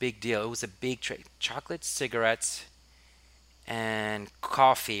was a big deal. It was a big trade. Chocolate, cigarettes, and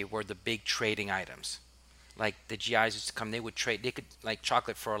coffee were the big trading items. Like the GIs used to come, they would trade. They could like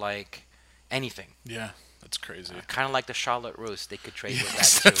chocolate for like anything. Yeah. That's crazy. Kind of like the Charlotte Russe, they could trade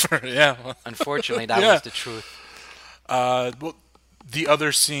with that too. Yeah. Unfortunately, that Yeah. was the truth. Well, the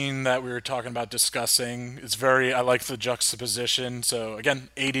other scene that we were talking about discussing is I like the juxtaposition. So again,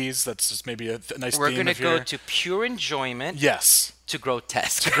 80s. That's just maybe a nice We're theme gonna of go here. to pure enjoyment Yes, to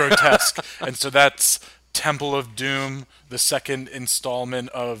grotesque. grotesque. And so that's Temple of Doom, the second installment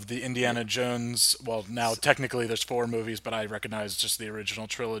of the Indiana Jones. Well, now technically there's 4 movies, but I recognize just the original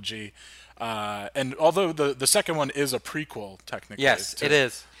trilogy. And although the second one is a prequel, technically. Yes, to- it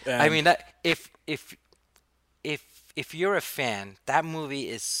is. I and- mean that if you're a fan, that movie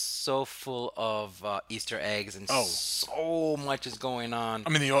is so full of Easter eggs and Oh. so much is going on. I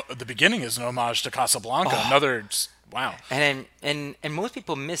mean, the beginning is an homage to Casablanca. Another wow. And most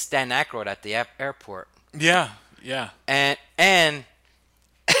people miss Dan Aykroyd at the airport. Yeah, yeah. And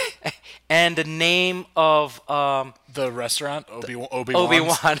and the name of The restaurant, Obi-Wan.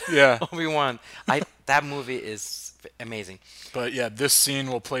 Obi-Wan. Yeah. Obi-Wan. That movie is amazing. But yeah, this scene,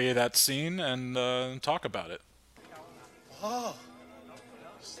 we'll play that scene and talk about it. Ah,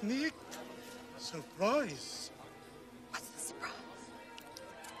 sneak surprise. What's the surprise?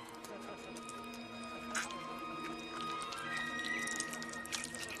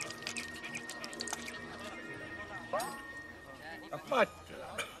 But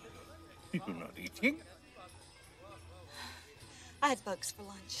you're not eating. I had bugs for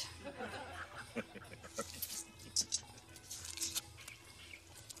lunch.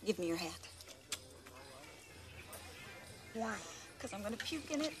 Give me your hat. Why? because I'm gonna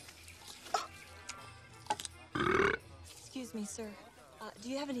puke in it. Excuse me, sir. Do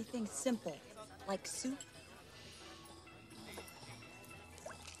you have anything simple, like soup?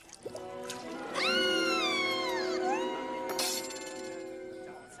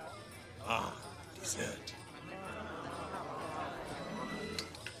 Dessert.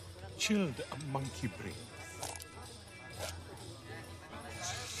 Chilled monkey brain.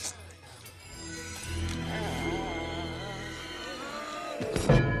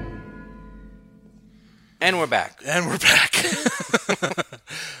 And we're back. And we're back.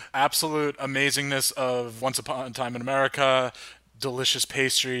 Absolute amazingness of Once Upon a Time in America, delicious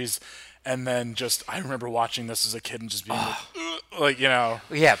pastries, and then just, I remember watching this as a kid and just being like, you know.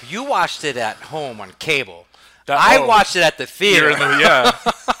 Yeah, but you watched it at home on cable. That- I oh, watched it at the theater. You're in the, yeah.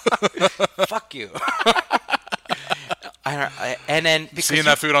 Fuck you. And then because Seeing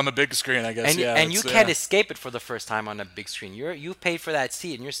that food on the big screen, I guess, and, yeah. and you it's, can't yeah. escape it for the first time on a big screen. You paid for that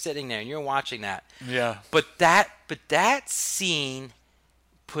seat and you're sitting there and you're watching that. Yeah. But that scene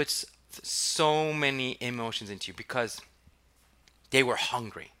puts so many emotions into you because they were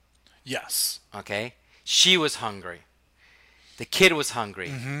hungry. Yes. Okay? She was hungry. The kid was hungry.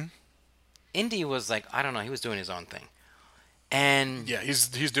 Mm-hmm. Indy was like, I don't know, he was doing his own thing. And Yeah, he's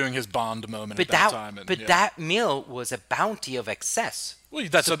doing his Bond moment but at that that time. And, but yeah. that meal was a bounty of excess. Well,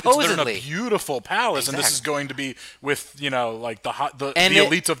 they're in a supposedly. beautiful palace, and this is Exactly. going to be with, you know, like the And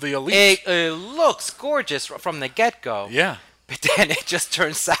elite of the elite. It looks gorgeous from the get-go. Yeah. But then it just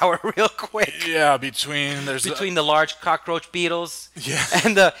turns sour real quick. Yeah, between The large cockroach beetles, Yeah.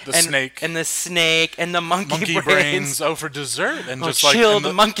 and the snake. and the snake, and the monkey, brains. Oh, for dessert, and Oh, just like chilled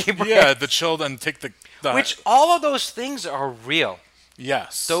and monkey brains. Yeah, the chilled and take the which all of those things are real.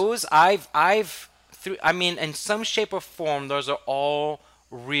 yes. Those I've through. I mean, in some shape or form, those are all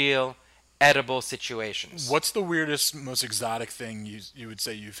real, edible situations. What's the weirdest, most exotic thing you would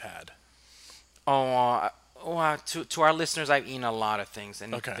say you've had? To our listeners, I've eaten a lot of things,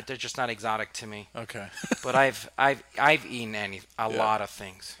 and Okay. but they're just not exotic to me. Okay. But I've eaten a lot of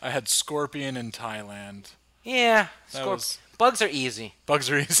things. I had scorpion in Thailand. Yeah, That was- bugs are easy. Bugs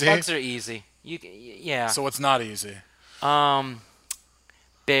are easy. Bugs are easy. Yeah. So what's not easy?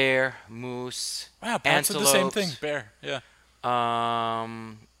 Bear, moose, Wow, bats are the same antelopes. thing. Bear. Yeah.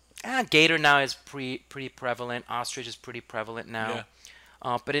 Gator now is pretty prevalent. Ostrich is pretty prevalent now.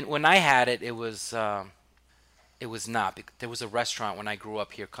 Yeah. But when I had it, it was not. There was a restaurant when I grew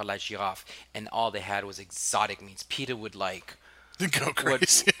up here called La Giraffe, and all they had was exotic meats. Peter would like Go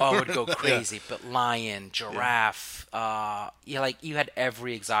crazy. would go Yeah. crazy. But lion, giraffe, you had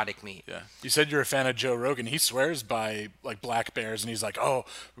every exotic meat. Yeah. You said you're a fan of Joe Rogan. He swears by like black bears, and he's like, "Oh,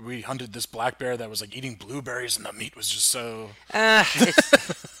 we hunted this black bear that was like eating blueberries, and the meat was just so."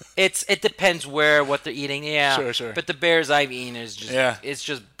 It depends what they're eating. Yeah, Sure. But the bears I've eaten is just Yeah. it's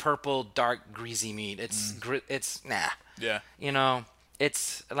just purple, dark, greasy meat. It's nah. Yeah. You know,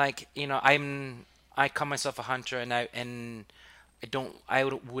 it's like I call myself a hunter, and I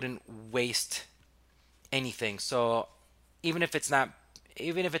wouldn't waste anything. So even if it's not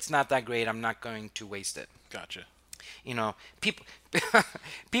that great, I'm not going to waste it. Gotcha. You know,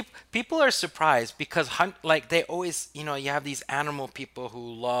 people are surprised because they always, you have these animal people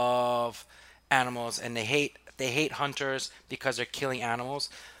who love animals and they hate hunters because they're killing animals.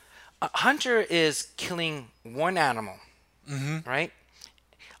 A hunter is killing one animal, right?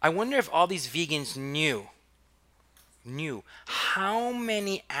 I wonder if all these vegans knew how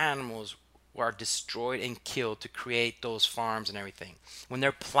many animals were destroyed and killed to create those farms and everything. When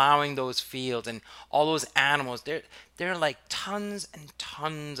they're plowing those fields and all those animals, they're like tons and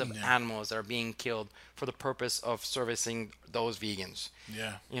tons of animals that are being killed for the purpose of servicing those vegans.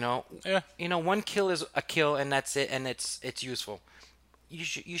 Yeah. Yeah. One kill is a kill, and that's it, and it's useful. You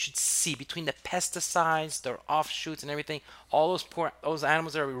should see between the pesticides, their offshoots, and everything. All those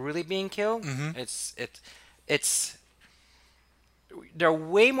animals that are really being killed. It's there are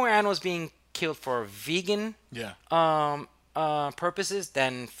way more animals being killed for vegan purposes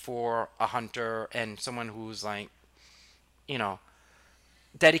than for a hunter and someone who's like,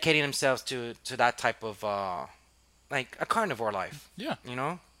 dedicating themselves to that type of like a carnivore life. Yeah.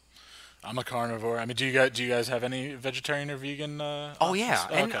 I'm a carnivore. I mean, do you guys have any vegetarian or vegan? Oh yeah,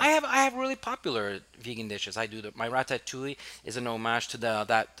 options? and Okay. I have really popular vegan dishes. I do my ratatouille is an homage to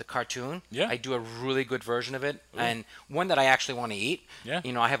the cartoon. Yeah. I do a really good version of it, and one that I actually want to eat. Yeah.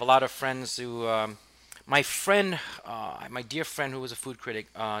 I have a lot of friends who, my dear friend who was a food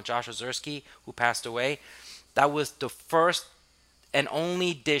critic, Josh Ozersky, who passed away. That was the first and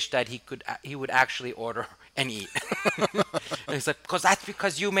only dish that he would actually order and eat. And he's like, because that's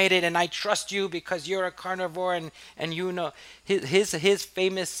because you made it, and I trust you because you're a carnivore, and you know his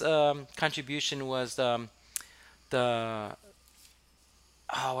famous contribution was the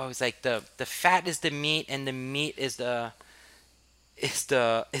I was like the fat is the meat and the meat is the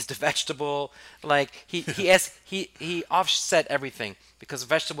vegetable. Like he offset everything because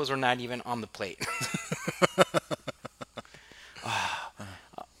vegetables were not even on the plate.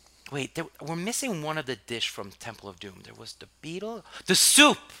 Wait, we're missing one of the dish from Temple of Doom. There was the beetle, the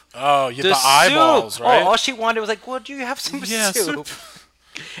soup. Oh, yeah, the soup. eyeballs, right? Oh, all she wanted was like, well, do you have some Yeah, soup?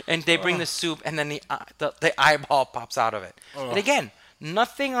 And they bring the soup, and then the eyeball pops out of it. And again,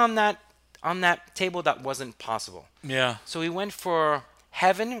 nothing on that table that wasn't possible. Yeah. So we went for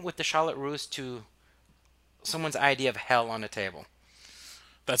heaven with the Charlotte Russe to someone's idea of hell on the table.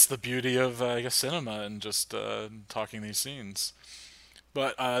 That's the beauty of, I guess, cinema and just talking these scenes.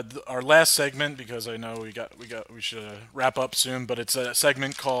 But our last segment, because I know we should wrap up soon, but it's a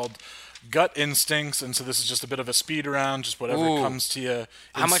segment called Gut Instincts, and so this is just a bit of a speed round, just whatever comes to you.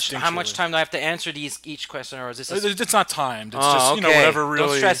 How much time do I have to answer each question, or is this? It's not timed. It's just okay. Whatever really.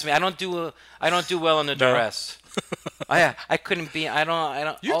 Don't stress me. I don't do well under duress. I couldn't be. I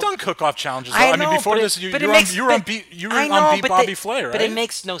don't. You've done cook-off challenges. I Though. know, I mean, before but this, it- you but were it on makes- you were on but- beat you were I on know, beat but Bobby they- Flay, right? But it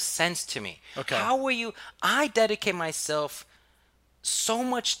makes no sense to me. Okay. How were you? I dedicate myself so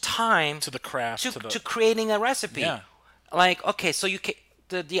much time to the craft, to creating a recipe. Yeah. Like, okay, so you can.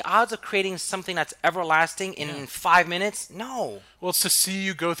 The odds of creating something that's everlasting in 5 minutes? No. Well, it's to see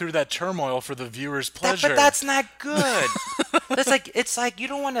you go through that turmoil for the viewer's pleasure. But that's not good. It's like you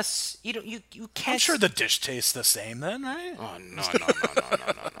don't want to. You can't. I'm sure the dish tastes the same then, right? Oh no.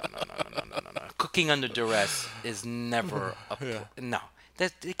 Cooking under duress is never no. There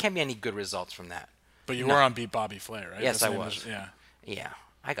can't be any good results from that. But you were on Beat Bobby Flay, right? Yes, That's I the name was. of the- Yeah. Yeah,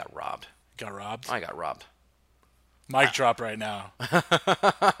 I got robbed. Got robbed? I got robbed. Mic drop right now.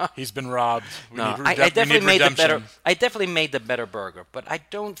 He's been robbed. No, we I need definitely made the better. redemption. I definitely made the better burger, but I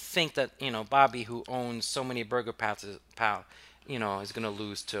don't think that Bobby, who owns so many burger patches, is gonna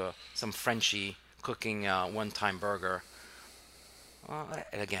lose to some Frenchie cooking one-time burger.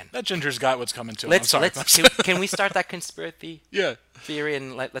 Again, That ginger's got what's coming to him. I'm sorry. Can we start that conspiracy Yeah. theory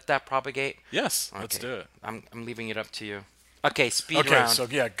and let that propagate? Yes, let's Okay. do it. I'm leaving it up to you. Okay, speed Okay, round. so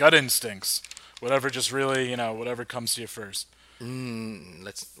yeah, gut instincts. Whatever just really, whatever comes to you first.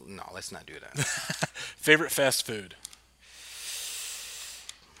 Let's not do that. Favorite fast food?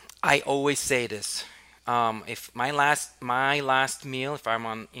 I always say this. If my last meal, if I'm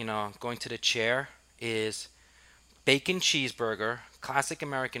on, going to the chair, is bacon cheeseburger, classic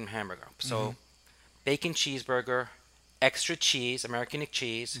American hamburger. So, bacon cheeseburger, extra cheese, American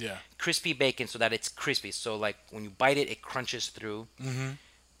cheese, Yeah. crispy bacon so that it's crispy. So, like when you bite it, it crunches through.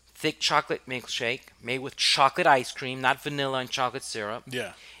 Thick chocolate milkshake made with chocolate ice cream, not vanilla and chocolate syrup.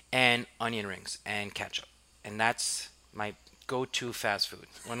 Yeah. And onion rings and ketchup. And that's my go-to fast food.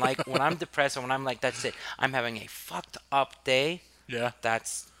 When I'm depressed and when I'm like, that's it, I'm having a fucked up day. Yeah.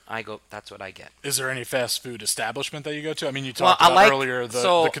 That's what I get. Is there any fast food establishment that you go to? I mean, you Well, talked about earlier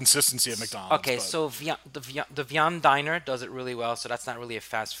the consistency of McDonald's. Okay, but- so the Vian Diner does it really well, so that's not really a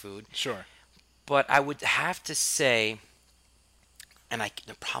fast food. Sure. But I would have to say, and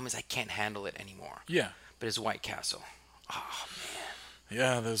the problem is I can't handle it anymore. Yeah. But it's White Castle.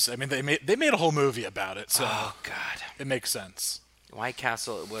 Yeah, they made a whole movie about it, so Oh God. it makes sense. White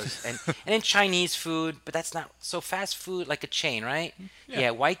Castle was, and then Chinese food, but that's not so fast food like a chain, right?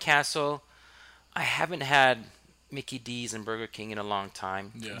 Yeah. White Castle. I haven't had Mickey D's and Burger King in a long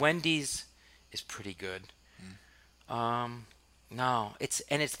time. Yeah. Wendy's is pretty good. No, it's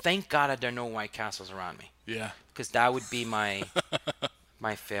thank God that there are no White Castles around me, Yeah. because that would be my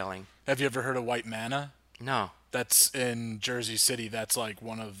failing. Have you ever heard of White Manna? No. That's in Jersey City. That's like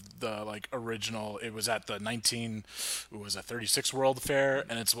one of the original. It was at the 36 World Fair,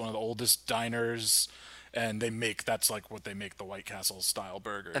 and it's one of the oldest diners. And that's like what they make the White Castle style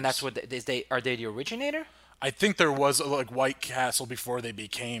burgers. And that's what are they the originator? I think there was like White Castle before they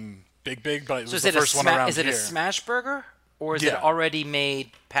became big, but it So was is the it first one around is it here. a smash burger or is Yeah. it already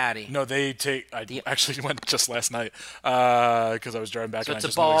made patty? No, they take. I actually went just last night because I was driving back. So and it's I a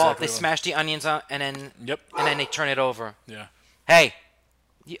just knew ball. exactly They what- smash the onions on, and then Yep. and then they turn it over. Yeah. Hey,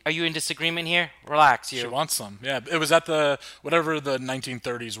 are you in disagreement here? Relax, She you. wants some. Yeah, it was at the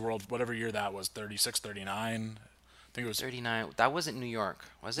 1930s world, whatever year that was, 36, 39. I think it was. 39. That wasn't New York,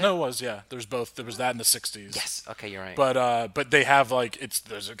 was it? No, it was. Yeah, there's both. There was that in the 60s. Yes. Okay, you're right. But they have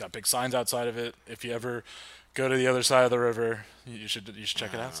there's got big signs outside of it. If you ever go to the other side of the river, you should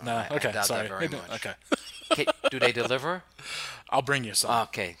check it out. No, I okay, doubt that sorry. very much. Okay, Okay, do they deliver? I'll bring you some.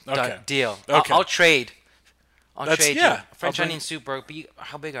 Okay. Okay. Deal. Okay. I'll trade I'll That's- trade yeah, you. French I'll bring- onion soup burger. But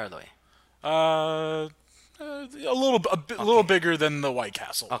how big are they? A little bigger than the White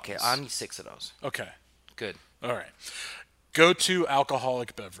Castle. Okay, ones. I'll need 6 of those. Okay. Good. All right. Go to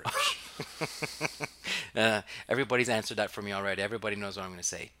alcoholic beverage. Everybody's answered that for me already. Everybody knows what I'm going to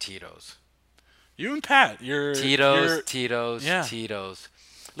say. Tito's. You and Pat, you're Tito's. Yeah. Tito's.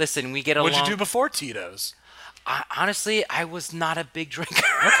 Listen, we get along. What'd you do before Tito's? Honestly, I was not a big drinker.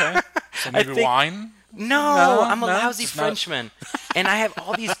 Okay. So maybe think- wine. No, I'm a no, lousy it's not- Frenchman, and I have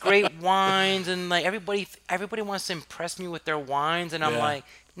all these great wines, and like everybody wants to impress me with their wines, and I'm Yeah. like,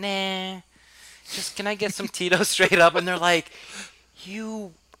 nah, just can I get some Tito's straight up? And they're like,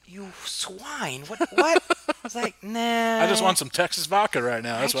 you swine, what? I was like, nah. I just want some Texas vodka right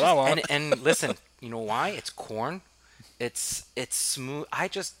now. That's what I want. And listen, you know why? It's corn. It's smooth.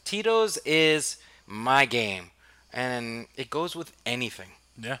 Tito's is my game, and it goes with anything,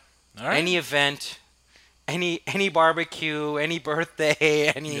 Yeah. All right. any event. Any barbecue, any birthday,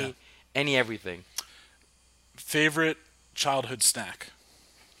 any everything. Favorite childhood snack?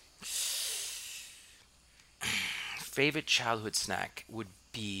 Favorite childhood snack would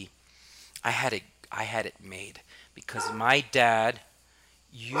be, I had it made because my dad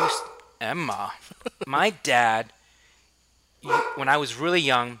my dad, when I was really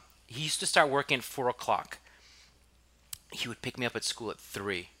young, he used to start working at 4:00. He would pick me up at school at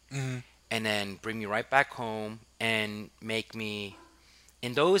 3. Mm-hmm. And then bring me right back home and make me,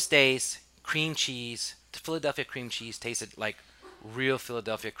 in those days, cream cheese. The Philadelphia cream cheese tasted like real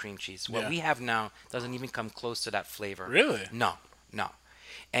Philadelphia cream cheese. What Yeah. we have now doesn't even come close to that flavor. Really? No.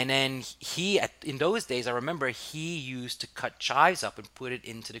 And then in those days, I remember he used to cut chives up and put it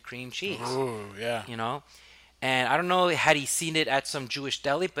into the cream cheese. Ooh, yeah. You know? And I don't know, had he seen it at some Jewish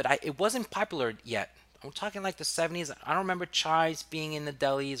deli, but it wasn't popular yet. I'm talking like the 70s. I don't remember chives being in the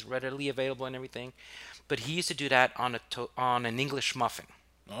delis, readily available and everything. But he used to do that on an English muffin.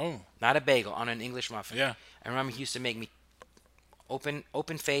 Oh, Not a bagel, on an English muffin. Yeah. I remember he used to make me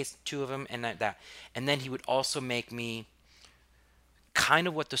open face, 2 of them, and that. And then he would also make me kind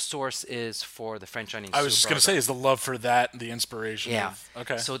of what the source is for the French onion soup. I was just gonna burger. say, is the love for that the inspiration? Yeah.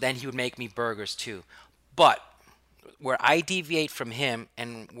 Okay. So then he would make me burgers too. But where I deviate from him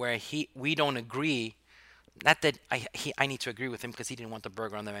and where we don't agree, not that I need to agree with him because he didn't want the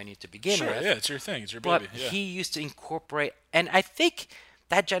burger on the menu to begin sure. with. Yeah, it's your thing. It's your But baby. Yeah. he used to incorporate, and I think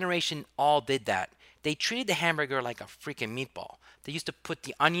that generation all did that. They treated the hamburger like a freaking meatball. They used to put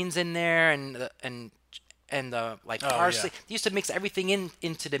the onions in there and the like parsley. yeah. They used to mix everything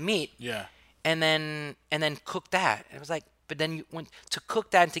into the meat Yeah. and then cook that. And it was like, but then you want to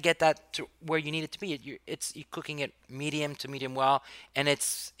cook that and to get that to where you need it to be. You're cooking it medium to medium well, and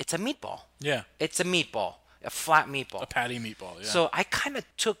it's a meatball. Yeah. It's a meatball, a flat meatball. A patty meatball. Yeah. So I kind of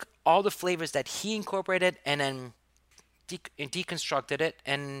took all the flavors that he incorporated and then deconstructed it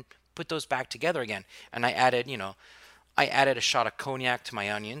and put those back together again. And I added a shot of cognac to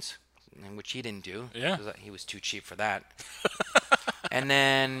my onions, which he didn't do. Yeah. 'Cause he was too cheap for that. and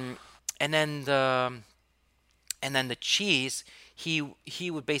then the cheese, he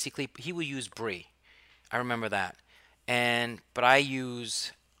would use brie. I remember that. But I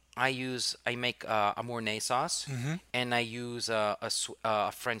make a Mornay sauce, and I use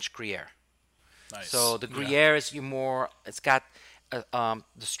a French Gruyere. nice. So the Yeah. Gruyere is it's got the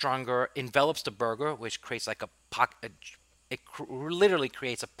stronger, envelops the burger, which creates like a pocket. Literally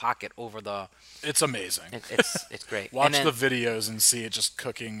creates a pocket over the. It's amazing. It's great. Watch And then the videos and see it just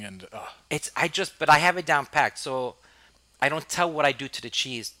cooking and. but I have it down packed, so I don't tell what I do to the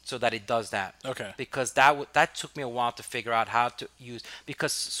cheese so that it does that. Okay. Because that took me a while to figure out how to use,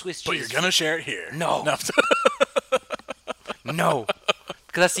 because Swiss cheese. But you're gonna share it here. No. No,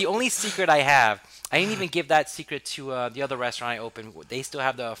 because that's the only secret I have. I didn't even give that secret to the other restaurant I opened. They still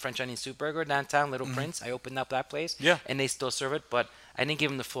have the French onion soup burger downtown, Little Prince. I opened up that place. Yeah. And they still serve it, but I didn't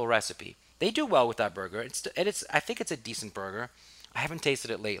give them the full recipe. They do well with that burger. I think it's a decent burger. I haven't tasted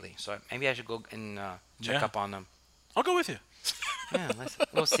it lately, so maybe I should go and check Yeah. up on them. I'll go with you. Yeah,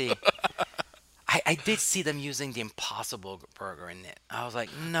 we'll see. I did see them using the Impossible Burger in it. I was like,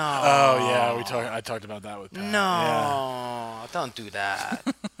 no. Oh yeah, I talked about that with Pat. No, Yeah. don't do that.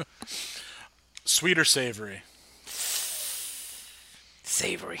 Sweet or savory?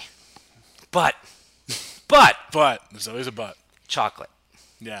 Savory. But But there's always a but. chocolate.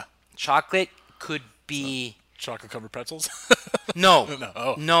 Yeah. Chocolate could be Chocolate covered pretzels. no. No.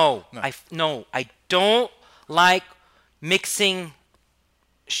 Oh. No. I don't like mixing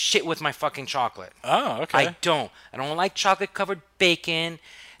shit with my fucking chocolate. Oh, okay. I don't like chocolate covered bacon.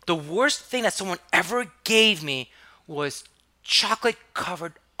 The worst thing that someone ever gave me was chocolate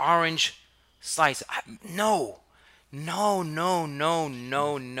covered orange slice. No. No, no, no,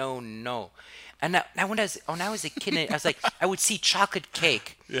 no, no, no. And now when I was a kid, I was like, I would see chocolate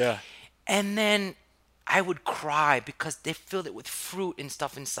cake. Yeah. And then I would cry because they filled it with fruit and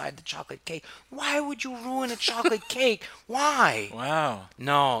stuff inside the chocolate cake. Why would you ruin a chocolate cake? Why? Wow.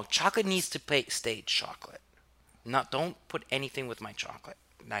 No, chocolate needs to stay chocolate. Don't put anything with my chocolate.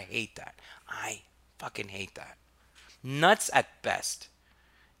 And I hate that. I fucking hate that. Nuts at best.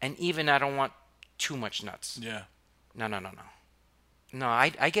 And even I don't want too much nuts. Yeah. No. No,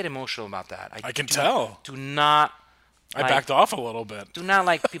 I get emotional about that. I can tell. Do not. I backed off a little bit. Do not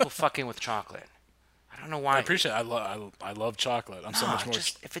like people fucking with chocolate. I don't know why. I appreciate it. I love chocolate. I'm so much more.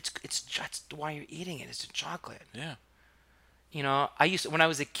 Just if it's just why you're eating it. It's the chocolate. Yeah. You know, when I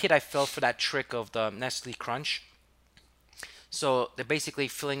was a kid, I fell for that trick of the Nestle Crunch. So they're basically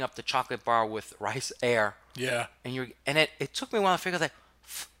filling up the chocolate bar with rice air. Yeah. And it took me a while to figure out, like,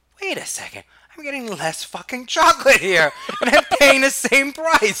 wait a second, I'm getting less fucking chocolate here, and I'm paying the same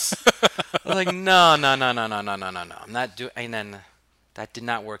price. I was like, no. I'm not doing. And then that did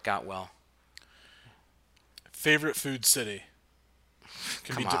not work out well. Favorite food city?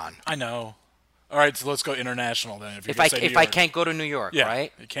 Come on. I know. All right, so let's go international then. If I can't go to New York, yeah,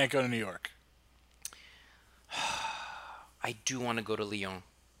 right? You can't go to New York. I do want to go to Lyon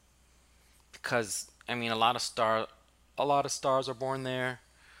because I mean a lot of stars are born there.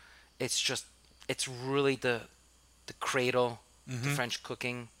 It's really the cradle to French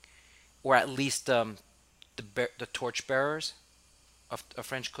cooking, or at least the torchbearers of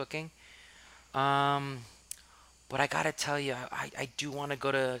French cooking. But I gotta tell you, I do want to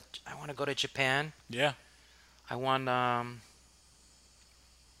go to Japan. Yeah. I want I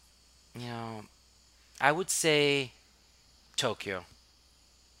would say Tokyo.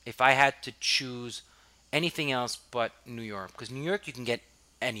 If I had to choose anything else but New York, because New York you can get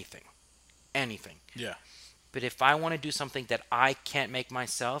anything. Yeah. But if I want to do something that I can't make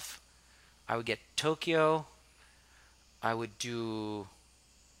myself, I would get Tokyo. I would do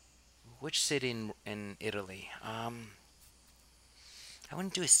which city in Italy? I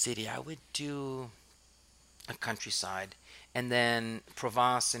wouldn't do a city. I would do a countryside, and then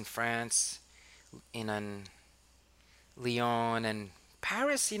Provence in France, in Lyon and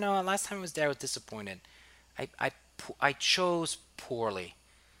Paris. You know, last time I was there, I was disappointed. I chose poorly.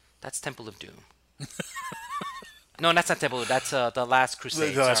 That's Temple of Doom. No, that's not Temple of Doom. That's the Last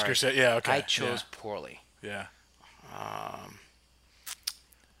Crusade. The Last sorry. Crusade. Yeah. Okay. I chose poorly. Yeah.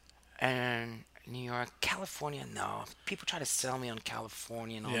 And New York, California, no. People try to sell me on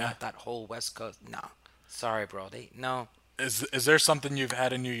California and all that whole West Coast. No. Sorry, bro. No. Is there something you've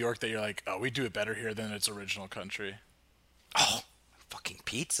had in New York that you're like, oh, we do it better here than its original country? Oh, fucking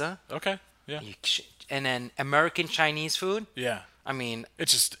pizza. Okay. Yeah. And then American Chinese food. Yeah. I mean,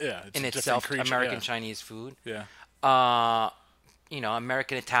 it's just it's in a itself creature, American yeah. Chinese food. Yeah.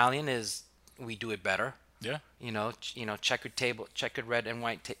 American Italian is we do it better. Yeah. Checkered red and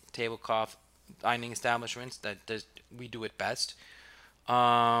white tablecloth dining establishments we do it best.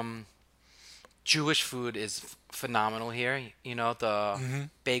 Jewish food is phenomenal here. You know, the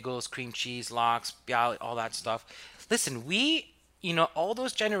bagels, cream cheese, lox, bialy, all that stuff. Listen, all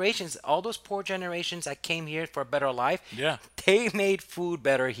those generations, all those poor generations that came here for a better life, yeah, they made food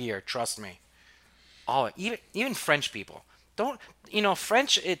better here. Trust me. Even French people don't.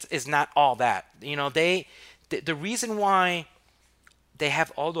 French is not all that. The reason why they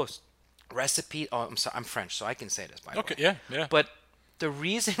have all those recipes. Oh, I'm sorry, I'm French, so I can say this. By the way. Okay. Yeah. Yeah. But the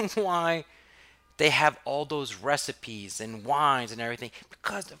reason why they have all those recipes and wines and everything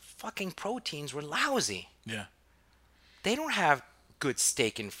because the fucking proteins were lousy. Yeah. They don't have good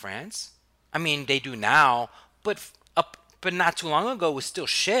steak in France. I mean, they do now, but not too long ago it was still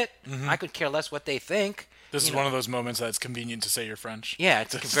shit. I could care less what they think. This is one of those moments that it's convenient to say you're French. Yeah,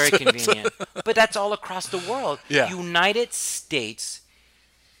 it's very convenient. But that's all across the world. Yeah. United States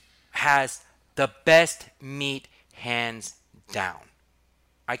has the best meat hands down.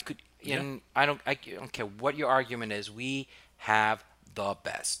 I don't care what your argument is. We have the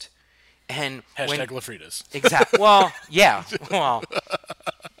best. And Hashtag Lafritas. Exactly. Well, yeah. Well,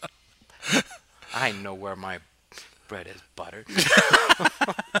 I know where my bread is buttered.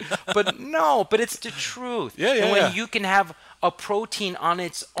 But it's the truth. Yeah. And when you can have a protein on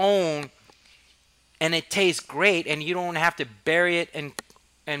its own and it tastes great and you don't have to bury it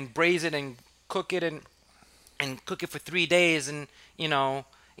and braise it and cook it and cook it for 3 days and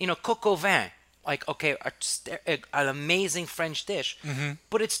coq au vin. Like, okay, an amazing French dish,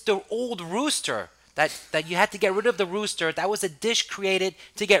 but it's the old rooster that you had to get rid of the rooster. That was a dish created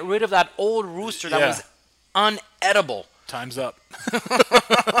to get rid of that old rooster that was unedible. Time's up.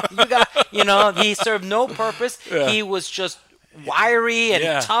 He served no purpose. Yeah. He was just wiry and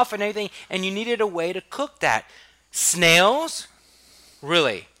Yeah. tough and everything, and you needed a way to cook that. Snails?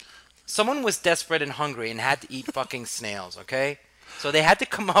 Really? Someone was desperate and hungry and had to eat fucking snails, okay? So they had to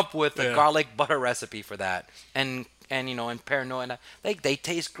come up with a Yeah. garlic butter recipe for that. And paranoia. Like, they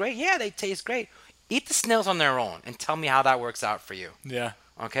taste great. Yeah, they taste great. Eat the snails on their own and tell me how that works out for you. Yeah.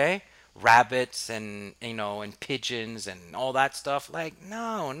 Okay? Rabbits and and pigeons and all that stuff. Like,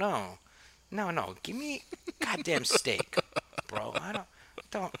 no. Give me goddamn steak, bro.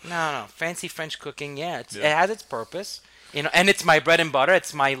 No. Fancy French cooking, it has its purpose. And it's my bread and butter.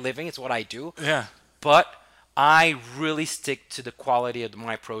 It's my living. It's what I do. Yeah. But I really stick to the quality of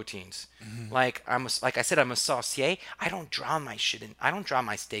my proteins. Like I said, I'm a saucier. I don't drown my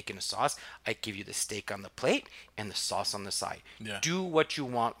steak in a sauce. I give you the steak on the plate and the sauce on the side. Yeah. Do what you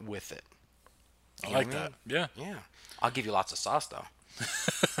want with it. I You know like what I that. mean? Yeah. Yeah. I'll give you lots of sauce though.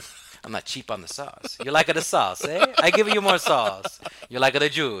 I'm not cheap on the sauce. You like the sauce, eh? I give you more sauce. You like the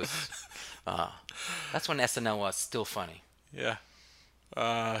juice. That's when SNL was still funny. Yeah.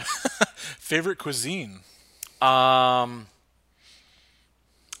 Favorite cuisine?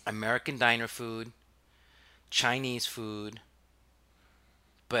 American diner food, Chinese food,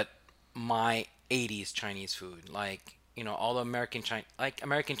 but my 80s Chinese food, like all the American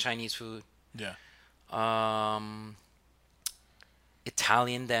Chinese food. Yeah.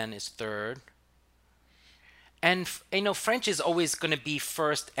 Italian then is third, and French is always going to be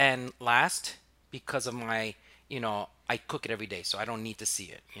first and last because of my I cook it every day, so I don't need to see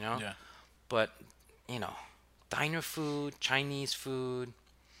it. Yeah. But diner food, Chinese food,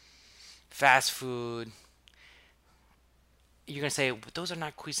 fast food. You're gonna say, but those are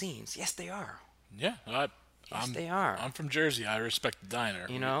not cuisines. Yes, they are. Yeah. They are. I'm from Jersey. I respect the diner.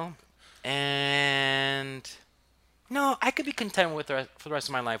 And no, I could be content with for the rest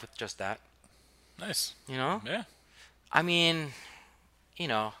of my life with just that. Nice. Yeah. Yeah. I mean,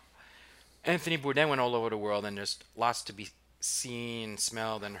 Anthony Bourdain went all over the world, and there's lots to be seen,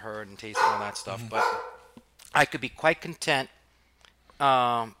 smelled, and heard, and tasted, and all that stuff. But I could be quite content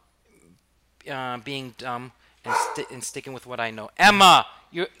being dumb and sticking with what I know. Emma,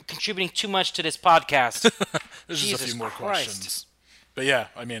 you're contributing too much to this podcast. There's just a few more Christ. questions. But yeah,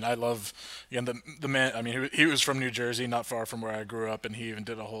 I mean, I love the man. I mean, he was from New Jersey, not far from where I grew up, and he even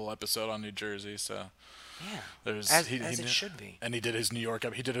did a whole episode on New Jersey. So Yeah, there's as it should be. And he did his New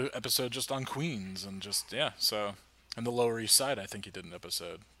York. He did an episode just on Queens and So and the Lower East Side, I think he did an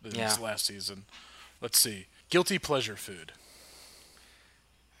episode this last season. Let's see, guilty pleasure food.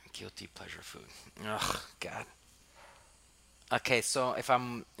 Guilty pleasure food. Oh God. Okay, so if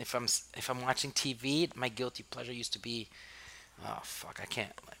I'm watching TV, my guilty pleasure used to be, oh fuck, I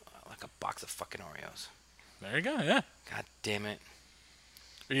can't like a box of fucking Oreos. There you go. Yeah. God damn it.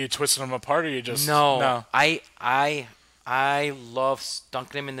 Are you twisting them apart, or you just No. I love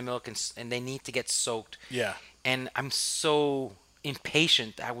dunking them in the milk and they need to get soaked. Yeah. And I'm so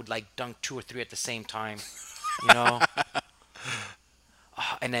impatient that I would like dunk 2 or 3 at the same time, and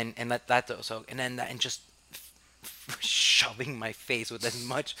just shoving my face with as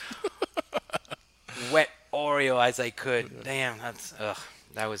much wet Oreo as I could. Damn,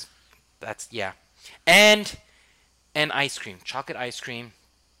 yeah. And ice cream, chocolate ice cream.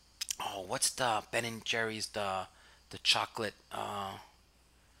 Oh, what's the Ben and Jerry's the chocolate?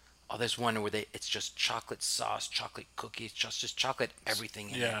 There's one where it's just chocolate sauce, chocolate cookies, just chocolate everything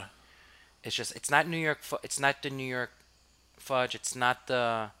in it. Yeah. It's not New York. It's not the New York fudge. It's not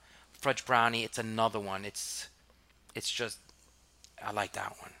the fudge brownie. It's another one. It's just, I like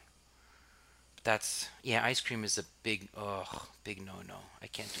that one. Ice cream is a big no. I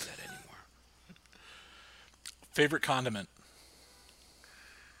can't do that anymore. Favorite condiment.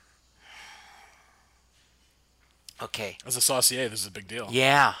 Okay. As a saucier, this is a big deal.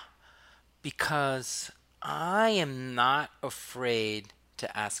 Yeah. Because I am not afraid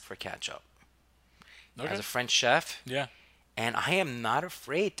to ask for ketchup. Okay. As a French chef. Yeah. And I am not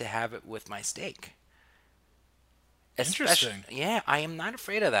afraid to have it with my steak. Interesting. Yeah, I am not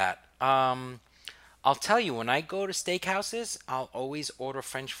afraid of that. I'll tell you, when I go to steakhouses, I'll always order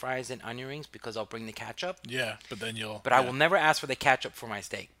French fries and onion rings because I'll bring the ketchup. Yeah, but then I will never ask for the ketchup for my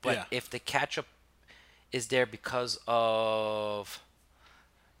steak. But Yeah. if the ketchup is there because of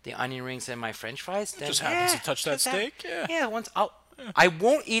the onion rings and my French fries, then just happens to touch that steak. Yeah. Yeah, I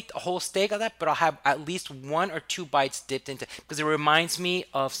won't eat a whole steak of that, but I'll have at least 1 or 2 bites dipped into, because it reminds me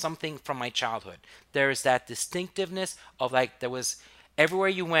of something from my childhood. There is that distinctiveness of everywhere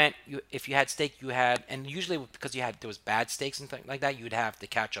you went, if you had steak, you had, and usually because there was bad steaks and things like that, you'd have the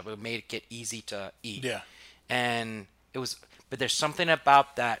ketchup. It made it easy to eat. Yeah. And It was, but there's something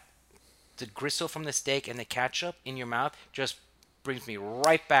about that, the gristle from the steak and the ketchup in your mouth just brings me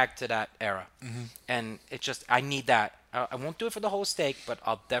right back to that era. And it just, I need that. I won't do it for the whole steak, but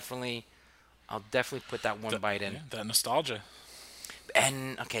I'll definitely put that one bite in. Yeah, that nostalgia.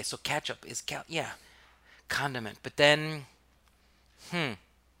 And okay, so ketchup is condiment. But then, I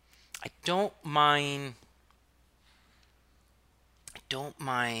don't mind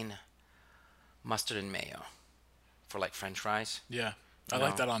mustard and mayo for like French fries. Yeah. I You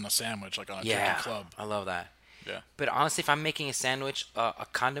like know? that on a sandwich, like on a Yeah, chicken club. I love that. Yeah. But honestly, if I'm making a sandwich, a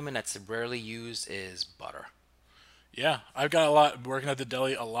condiment that's rarely used is butter. Yeah. I've got a lot, working at the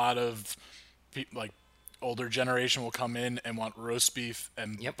deli, a lot of like older generation will come in and want roast beef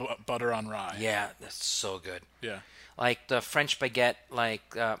and Yep. butter on rye. Yeah, that's so good. Yeah. Like the French baguette,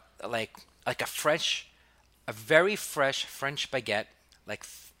 like a very fresh French baguette, like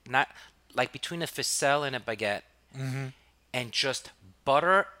not like between a ficelle and a baguette, and just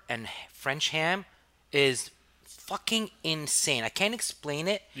butter and French ham is fucking insane. I can't explain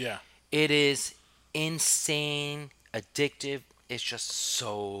it. Yeah. It is insane, addictive. It's just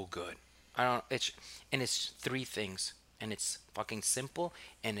so good. It's three things, and it's fucking simple,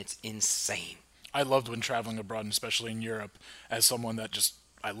 and it's insane. I loved when traveling abroad, and especially in Europe, as someone that just,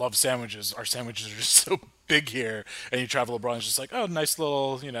 I love sandwiches. Our sandwiches are just so big here, and you travel abroad, and it's just like, oh, nice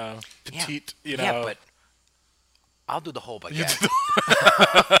little, petite, Yeah, but I'll do the whole baguette.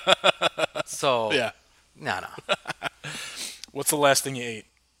 So Yeah. no. What's the last thing you ate?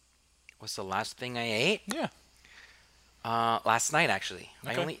 What's the last thing I ate? Yeah. Last night actually.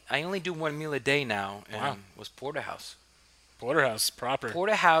 Okay. I only do one meal a day now, and Wow. was porterhouse. Porterhouse, proper.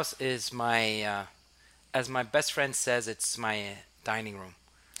 Porterhouse is my, as my best friend says, it's my dining room.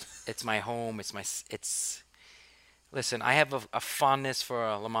 It's my home. Listen, I have a fondness for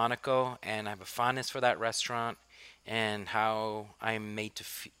La Monaco, and I have a fondness for that restaurant and how I'm made to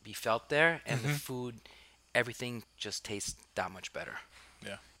be felt there, and the food, everything just tastes that much better.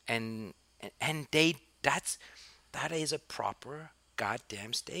 Yeah. And that is a proper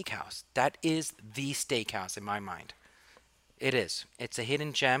goddamn steakhouse. That is the steakhouse in my mind. It is. It's a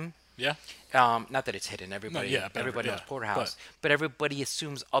hidden gem. Yeah. Not that it's hidden. Everybody, yeah, but everybody knows yeah, porterhouse, but everybody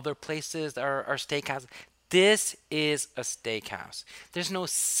assumes other places are steakhouses. This is a steakhouse. There's no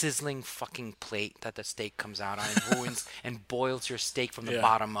sizzling fucking plate that the steak comes out on and ruins and boils your steak from the Yeah.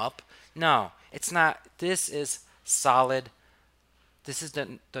 bottom up. No, it's not. This is solid. This is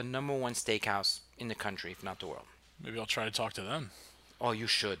the number one steakhouse in the country, if not the world. Maybe I'll try to talk to them. Oh, you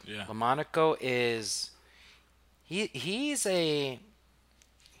should. Yeah. La Monaco is he's a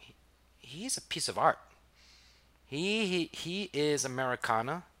piece of art. He is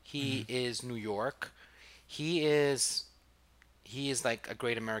Americana. He is New York. He is like a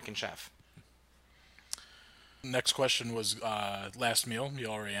great American chef. Next question was last meal. You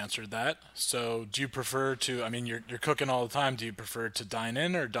already answered that. So, do you prefer to? I mean, you're cooking all the time. Do you prefer to dine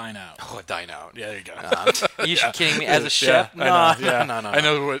in or dine out? Oh, dine out. Yeah, there you go. Are you kidding me? As a chef? Yeah, No, I know, yeah. no. I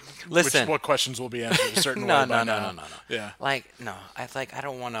know Listen. what questions will be answered a certain No, way. by no. now. Yeah, Like, no. I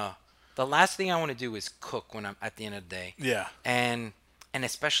don't want to. The last thing I want to do is cook when I'm at the end of the day. yeah, And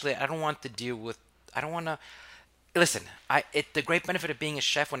especially, I don't want to deal with. I don't want to. Listen, the great benefit of being a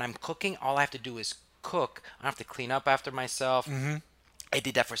chef, when I'm cooking, all I have to do is cook. I don't have to clean up after myself. I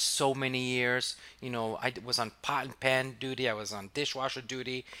did that for so many years. I was on pot and pan duty. I was on dishwasher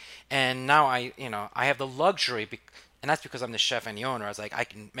duty, and now I have the luxury, and that's because I'm the chef and the owner. I was like, I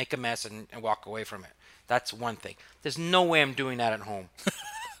can make a mess and walk away from it. That's one thing. There's no way I'm doing that at home.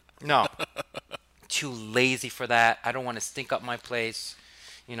 No, too lazy for that. I don't want to stink up my place.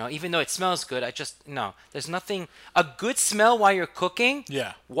 Even though it smells good, no. There's nothing. A good smell while you're cooking.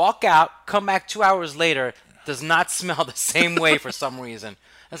 Yeah. Walk out, come back 2 hours later, does not smell the same way for some reason.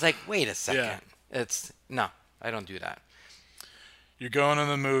 It's like, wait a second. Yeah. No, I don't do that. you're going to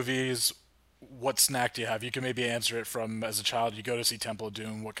the movies. What snack do you have? You can maybe answer it from as a child. You go to see Temple of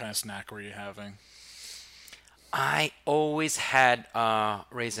Doom. What kind of snack were you having? I always had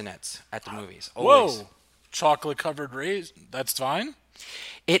Raisinets at the movies. Always. Whoa, chocolate covered raisin. That's fine.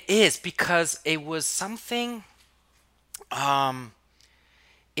 It is because it was something.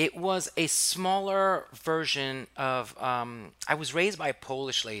 It was a smaller version of. I was raised by a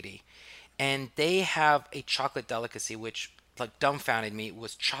Polish lady, and they have a chocolate delicacy which like dumbfounded me. It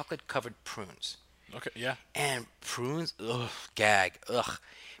was chocolate covered prunes. Okay, yeah. And prunes, ugh, gag, ugh.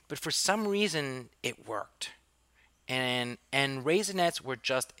 But for some reason, it worked. And Raisinets were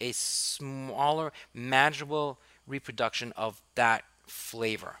just a smaller, manageable reproduction of that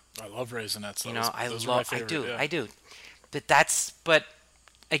flavor. I love Raisinets. You know, Those are my I favorite, do, yeah. I do. But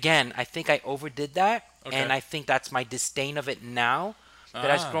again, I think I overdid that, Okay. and I think that's my disdain of it now. But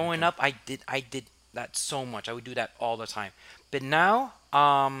as growing up, I did that so much. I would do that all the time. But now,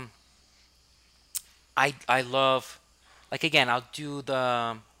 I love, like, again, I'll do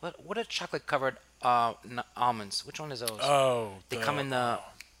the what are chocolate covered almonds? Which one is those? Oh, They come in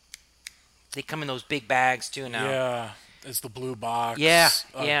those big bags too now. yeah. It's the blue box. Yeah,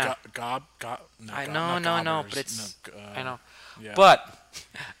 yeah. No, but it's I know. Yeah. But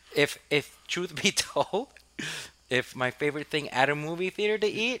if truth be told, if my favorite thing at a movie theater to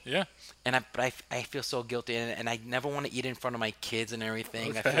eat, yeah. but I feel so guilty, and I never want to eat in front of my kids and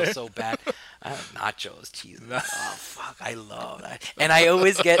everything. I feel so bad. Nachos, cheese. Oh fuck, I love that. And I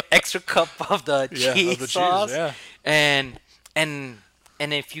always get extra cup of the cheese sauce. Yeah. And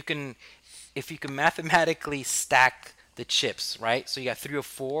if you can mathematically stack the chips, right? So you got 3 or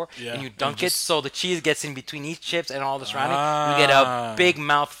 4, Yeah, and you and dunk it just- so the cheese gets in between each chips and all the surrounding. You get a big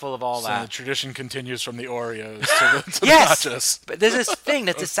mouthful of all So that. the tradition continues from the Oreos to the Yes, nachos. but there's this thing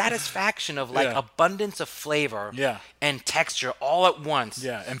that's the satisfaction of like Yeah. abundance of flavor Yeah. and texture all at once.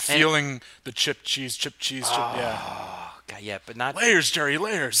 Yeah, and feeling the chip cheese, yeah. God, yeah, but not. Layers, Jerry,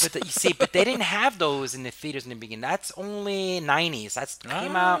 layers. But you see, but they didn't have those in the theaters in the beginning. That's only 90s. That's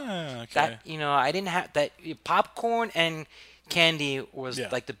came out. Okay. That I didn't have that. Popcorn and candy was Yeah.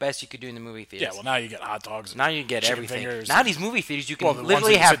 like the best you could do in the movie theaters. Yeah, well, now you get hot dogs. Now you get chicken everything. fingers Now and- these movie theaters, you can Well, the ones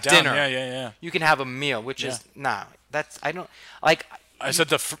literally that you have sit down, dinner. yeah. You can have a meal, which is that's I don't like. I said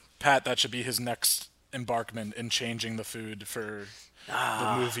to Pat that should be his next embarkment in changing the food for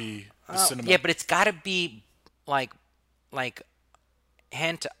the movie, the cinema. Yeah, but it's got to be like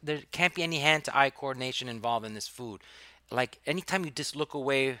hand to. There can't be any hand-to-eye coordination involved in this food. Like anytime you just look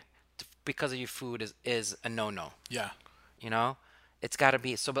away because of your food is a no-no. Yeah. You know, it's got to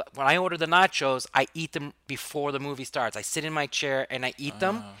be. So but when I order the nachos, I eat them before the movie starts. I sit in my chair and I eat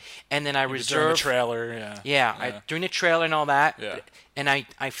them, and then I During the reserve. trailer, yeah. Yeah, during the trailer and all that. Yeah. And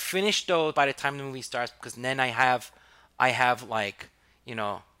I finish those by the time the movie starts because then I have like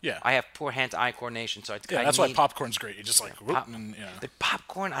Yeah. I have poor hand-to-eye coordination, so Yeah, I that's why need- popcorn's great. You just like, whoop, Pop- and, yeah. The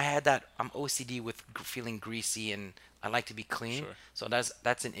popcorn, I had that. I'm OCD with feeling greasy, and I like to be clean. Sure. So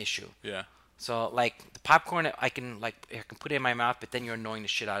that's an issue. Yeah. So like the popcorn, I can put it in my mouth, but then you're annoying the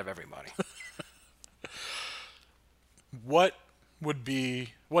shit out of everybody. What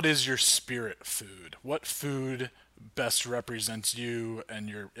is your spirit food? What food best represents you and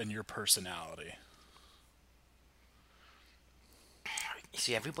your personality? You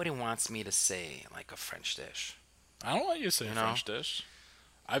see, everybody wants me to say like a French dish. I don't want you to say a know? French dish.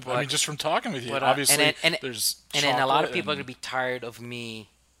 I mean, just from talking with you, But, obviously, and there's then a lot of chocolate people are and- gonna be tired of me,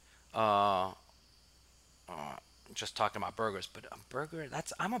 just talking about burgers. But a burger,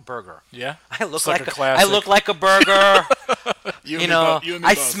 I'm a burger. Yeah? I look It's like a I classic. look like a burger. You you and me know, both, you and me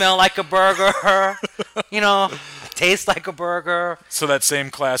I both. smell like a burger. I taste like a burger. So that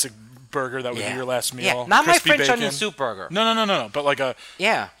same classic burger that would be your last meal. Yeah, not my crispy French bacon. onion soup burger. No. But like a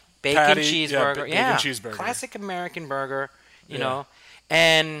Yeah, bacon Patty, cheeseburger. bacon Yeah, cheeseburger. classic American burger. You Yeah. know,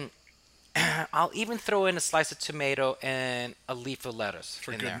 and I'll even throw in a slice of tomato and a leaf of lettuce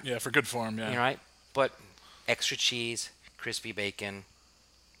for in good, there. yeah, for good form. Yeah. You know, right? But extra cheese, crispy bacon.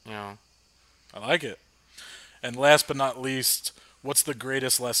 You know, I like it. And last but not least, what's the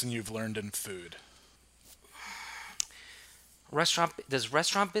greatest lesson you've learned in food? does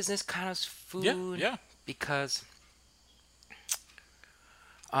restaurant business count as food? Yeah. Because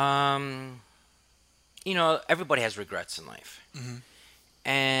everybody has regrets in life. Mm-hmm.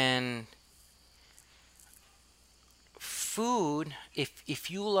 And food, if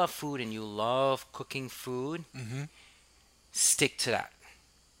you love food and you love cooking food, Mm-hmm. stick to that.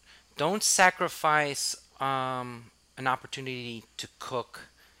 Don't sacrifice an opportunity to cook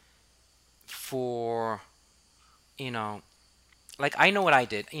for, like I know what I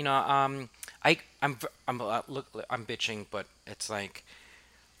did. I'm bitching, but it's like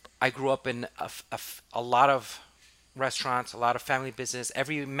I grew up in a lot of restaurants, a lot of family business.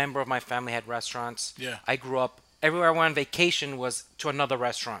 Every member of my family had restaurants. Yeah. I grew up everywhere I went on vacation was to another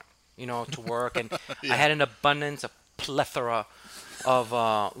restaurant, to work, and I had an abundance, a plethora of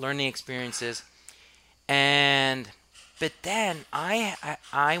learning experiences. But then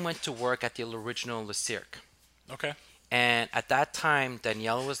I went to work at the original Le Cirque. Okay. And at that time,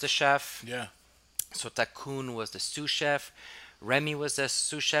 Danielle was the chef. Yeah. Sotakun was the sous chef. Remy was the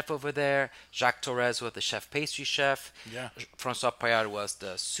sous chef over there. Jacques Torres was the chef pastry chef. Yeah. Francois Payard was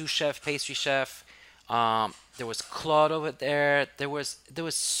the sous chef pastry chef. There was Claude over there. It was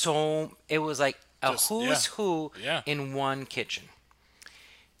like a Just- who's yeah. who Yeah. in one kitchen.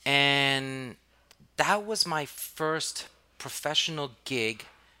 And that was my first professional gig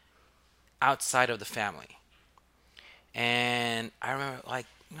outside of the family. And I remember, like,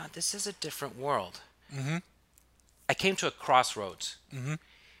 this is a different world. Mm-hmm. I came to a crossroads. Mm-hmm.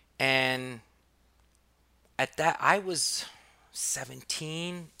 And at that, I was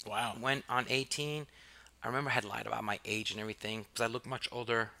 17. Wow. Went on 18. I remember I had lied about my age and everything because I looked much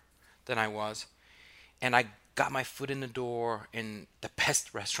older than I was. And I got my foot in the door in the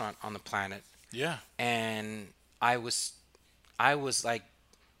best restaurant on the planet. Yeah. And I was like,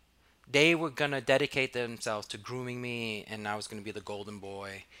 they were gonna dedicate themselves to grooming me, and I was gonna be the golden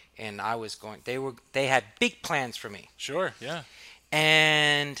boy, and they had big plans for me. Sure. Yeah.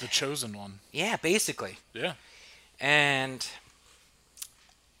 And The chosen one. yeah, basically. Yeah. And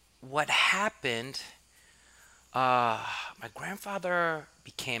what happened, my grandfather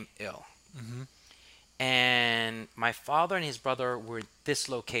became ill. Mm-hmm. And my father and his brother were at this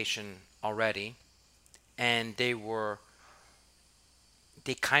location already, and they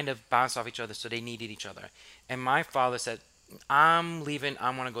kind of bounced off each other, so they needed each other. And my father said, I'm leaving, I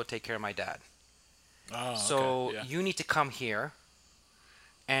want to go take care of my dad. Oh, So okay. Yeah. you need to come here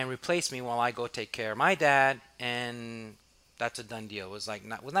and replace me while I go take care of my dad, and that's a done deal. It was like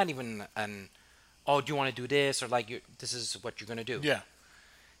not even an, oh, do you want to do this, or like this is what you're gonna do. Yeah.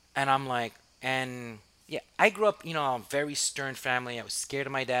 And I'm like, and yeah, I grew up, a very stern family. I was scared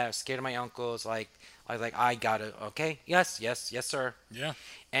of my dad. I was scared of my uncles. Like I was like, I gotta, okay, yes, sir. Yeah.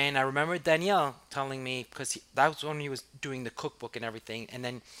 And I remember Danielle telling me, because that was when he was doing the cookbook and everything, and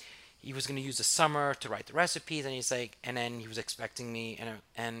then he was going to use the summer to write the recipes, and he's like, and then he was expecting me,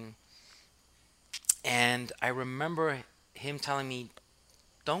 and I remember him telling me,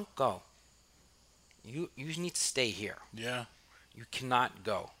 don't go. You need to stay here. Yeah. You cannot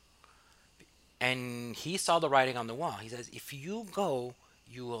go. And he saw the writing on the wall. He says, if you go,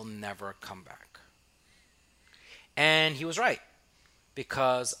 you will never come back. And he was right,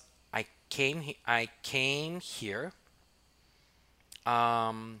 because I came here,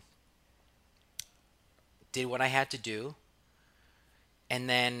 did what I had to do, and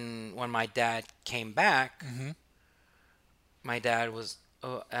then when my dad came back, Mm-hmm. my dad was,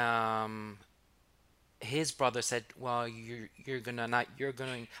 his brother said, well, I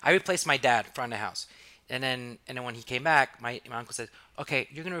replaced my dad in front of the house. And then when he came back, my uncle said, okay,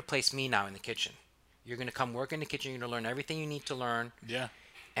 you're going to replace me now in the kitchen. You're going to come work in the kitchen. You're going to learn everything you need to learn. Yeah.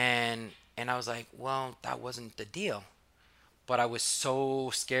 And I was like, well, that wasn't the deal. But I was so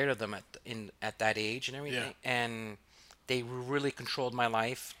scared of them at that age and everything. Yeah. And they really controlled my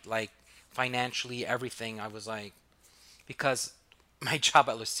life, like financially, everything. I was like, because my job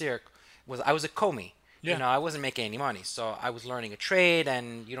at Le Cirque I was a commis. Yeah. I wasn't making any money. So I was learning a trade,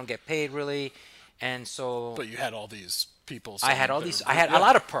 and you don't get paid really. And so But you had all these people. I had saying all that- these. I had yeah. a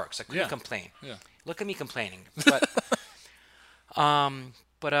lot of perks. I couldn't Yeah. complain. Yeah. Look at me complaining. But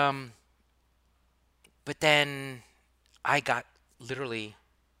but then I got literally,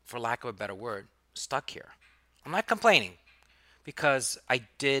 for lack of a better word, stuck here. I'm not complaining, because I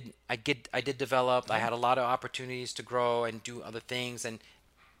did develop. I had a lot of opportunities to grow and do other things, and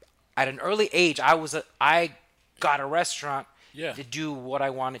at an early age, I got a restaurant Yeah. to do what I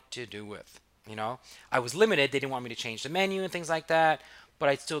wanted to do with. I was limited. They didn't want me to change the menu and things like that, but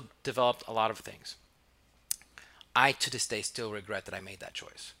I still developed a lot of things. I, to this day, still regret that I made that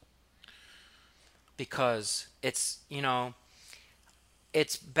choice, because it's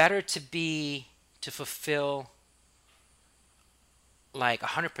better to fulfill like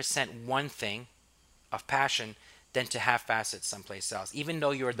 100% one thing of passion than to have facets someplace else. Even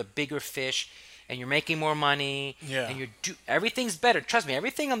though you're the bigger fish and you're making more money, Yeah. and everything's better. Trust me,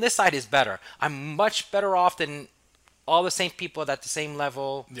 everything on this side is better. I'm much better off than all the same people at the same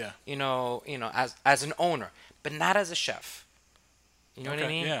level. Yeah. As an owner, but not as a chef. You know what I Okay,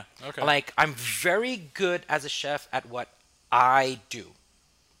 mean? yeah, okay. Like, I'm very good as a chef at what I do,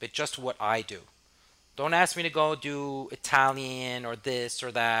 but just what I do. Don't ask me to go do Italian or this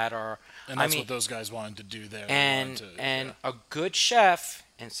or that, or And that's what those guys wanted to do there. They and wanted to- and yeah. a good chef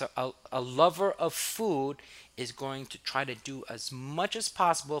and so a lover of food is going to try to do as much as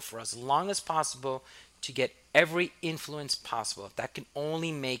possible for as long as possible to get every influence possible. That can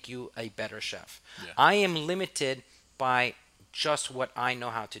only make you a better chef. Yeah. I am limited by just what I know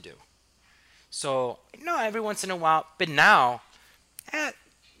how to do. So, every once in a while, but now,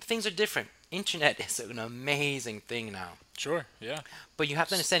 things are different. Internet is an amazing thing now. Sure. Yeah. But you have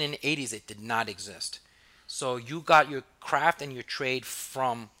to understand, in the 80s, it did not exist. So you got your craft and your trade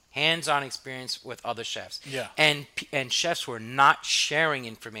from hands-on experience with other chefs. Yeah. And chefs were not sharing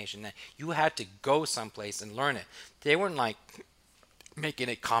information. That you had to go someplace and learn it. They weren't like making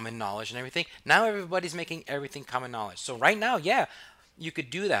it common knowledge and everything. Now everybody's making everything common knowledge. So right now, yeah, you could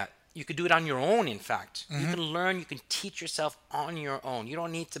do that. You could do it on your own, in fact. You can learn, you can teach yourself on your own. You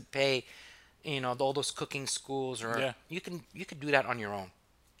don't need to pay, all those cooking schools or you could do that on your own.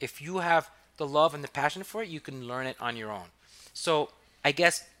 If you have the love and the passion for it, you can learn it on your own. So I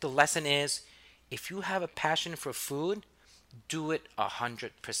guess the lesson is, if you have a passion for food, do it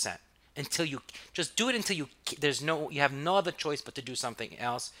 100%. Until you just do it until you have no other choice but to do something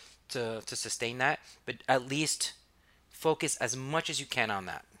else to sustain that. But at least focus as much as you can on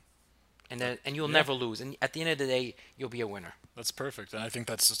that. And you'll never lose. And at the end of the day, you'll be a winner. That's perfect. And I think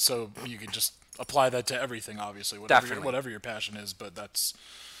that's so you can just apply that to everything, obviously. Definitely. Whatever your passion is, but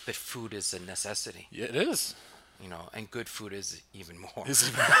food is a necessity. Yeah, it is. And good food is even more.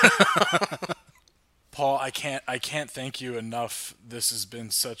 Paul, I can't thank you enough. This has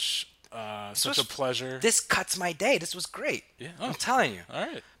been such a pleasure. This cuts my day. This was great. Yeah. I'm telling you. All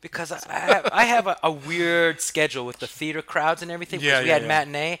right. Because I have a weird schedule with the theater crowds and everything. Yeah, we had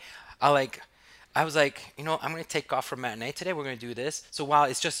matinee. I was like, I'm going to take off from matinee today. We're going to do this. So while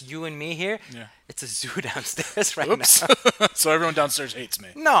it's just you and me here, it's a zoo downstairs right now. So everyone downstairs hates me.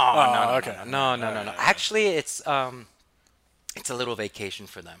 No. No. Actually, it's a little vacation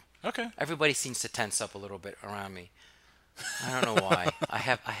for them. Okay. Everybody seems to tense up a little bit around me. I don't know why. I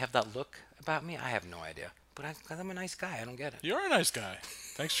have that look about me. I have no idea. But I'm a nice guy. I don't get it. You're a nice guy.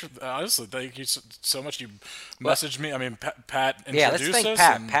 Thanks for honestly. Thank you so much. You messaged me. I mean, Pat introduced let's thank us.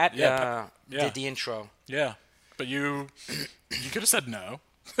 Pat. And, Pat did the intro. Yeah, but you could have said no.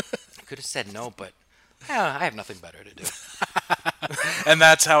 I could have said no, but I have nothing better to do. And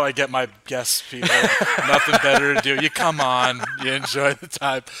that's how I get my guests, people. Nothing better to do. You come on. You enjoy the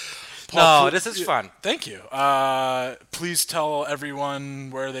time. Paul, this is fun. Thank you. Please tell everyone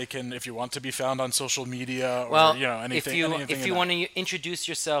where they can, if you want to be found on social media or anything. If you want to introduce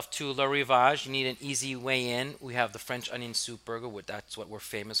yourself to Le Rivage, you need an easy way in. We have the French onion soup burger. That's what we're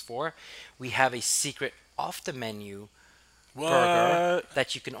famous for. We have a secret off the menu burger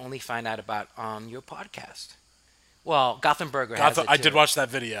that you can only find out about on your podcast. Well, Gotham Burger has it too. I did watch that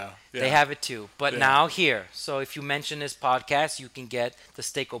video. Yeah. They have it too, but now here. So if you mention this podcast, you can get the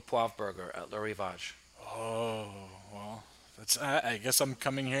steak au poivre burger at Le Rivage. Oh, well, I guess I'm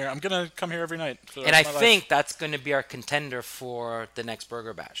coming here. I'm going to come here every night. And I think that's going to be our contender for the next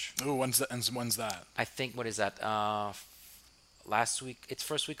Burger Bash. Ooh, when's that? I think, what is that? Last week, it's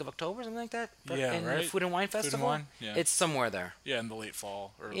first week of October, something like that? In the Food and Wine Festival? Food and Wine? Yeah. It's somewhere there. Yeah, in the late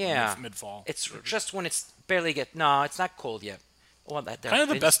fall or mid-fall. It's just when it's barely no, it's not cold yet. Well, kind of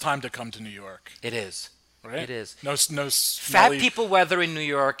the best time to come to New York. It is. Right? It is. No Fat smelly... people weather in New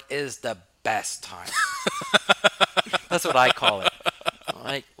York is the best time. That's what I call it.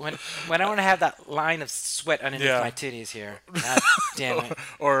 Like when I want to have that line of sweat underneath my titties here. God damn it.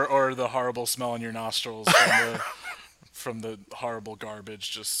 Or the horrible smell in your nostrils from the horrible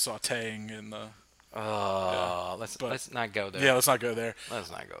garbage just sautéing in the... Let's not go there. Yeah, let's not go there.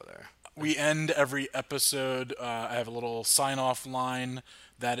 Let's not go there. We end every episode. I have a little sign-off line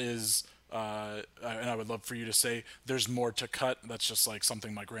that is, and I would love for you to say, "There's more to cut." That's just like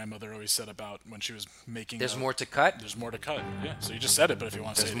something my grandmother always said about when she was making. There's more to cut? There's more to cut. Yeah. So you just said it, but if you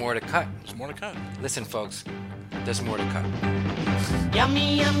want to say There's more to cut. There's more to cut. Listen, folks. There's more to cut.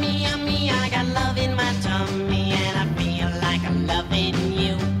 Yummy, yummy, yummy, I got love in my tummy and I feel like I'm loving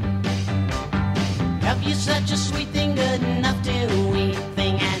you. Love you such a sweet thing, good enough to eat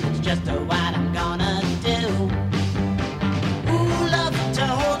thing, and it's just what I'm gonna do. Ooh, love to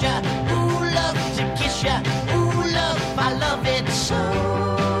hold ya, ooh, love to kiss ya, ooh, love, I love it so.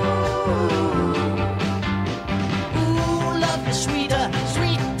 Ooh, love is sweeter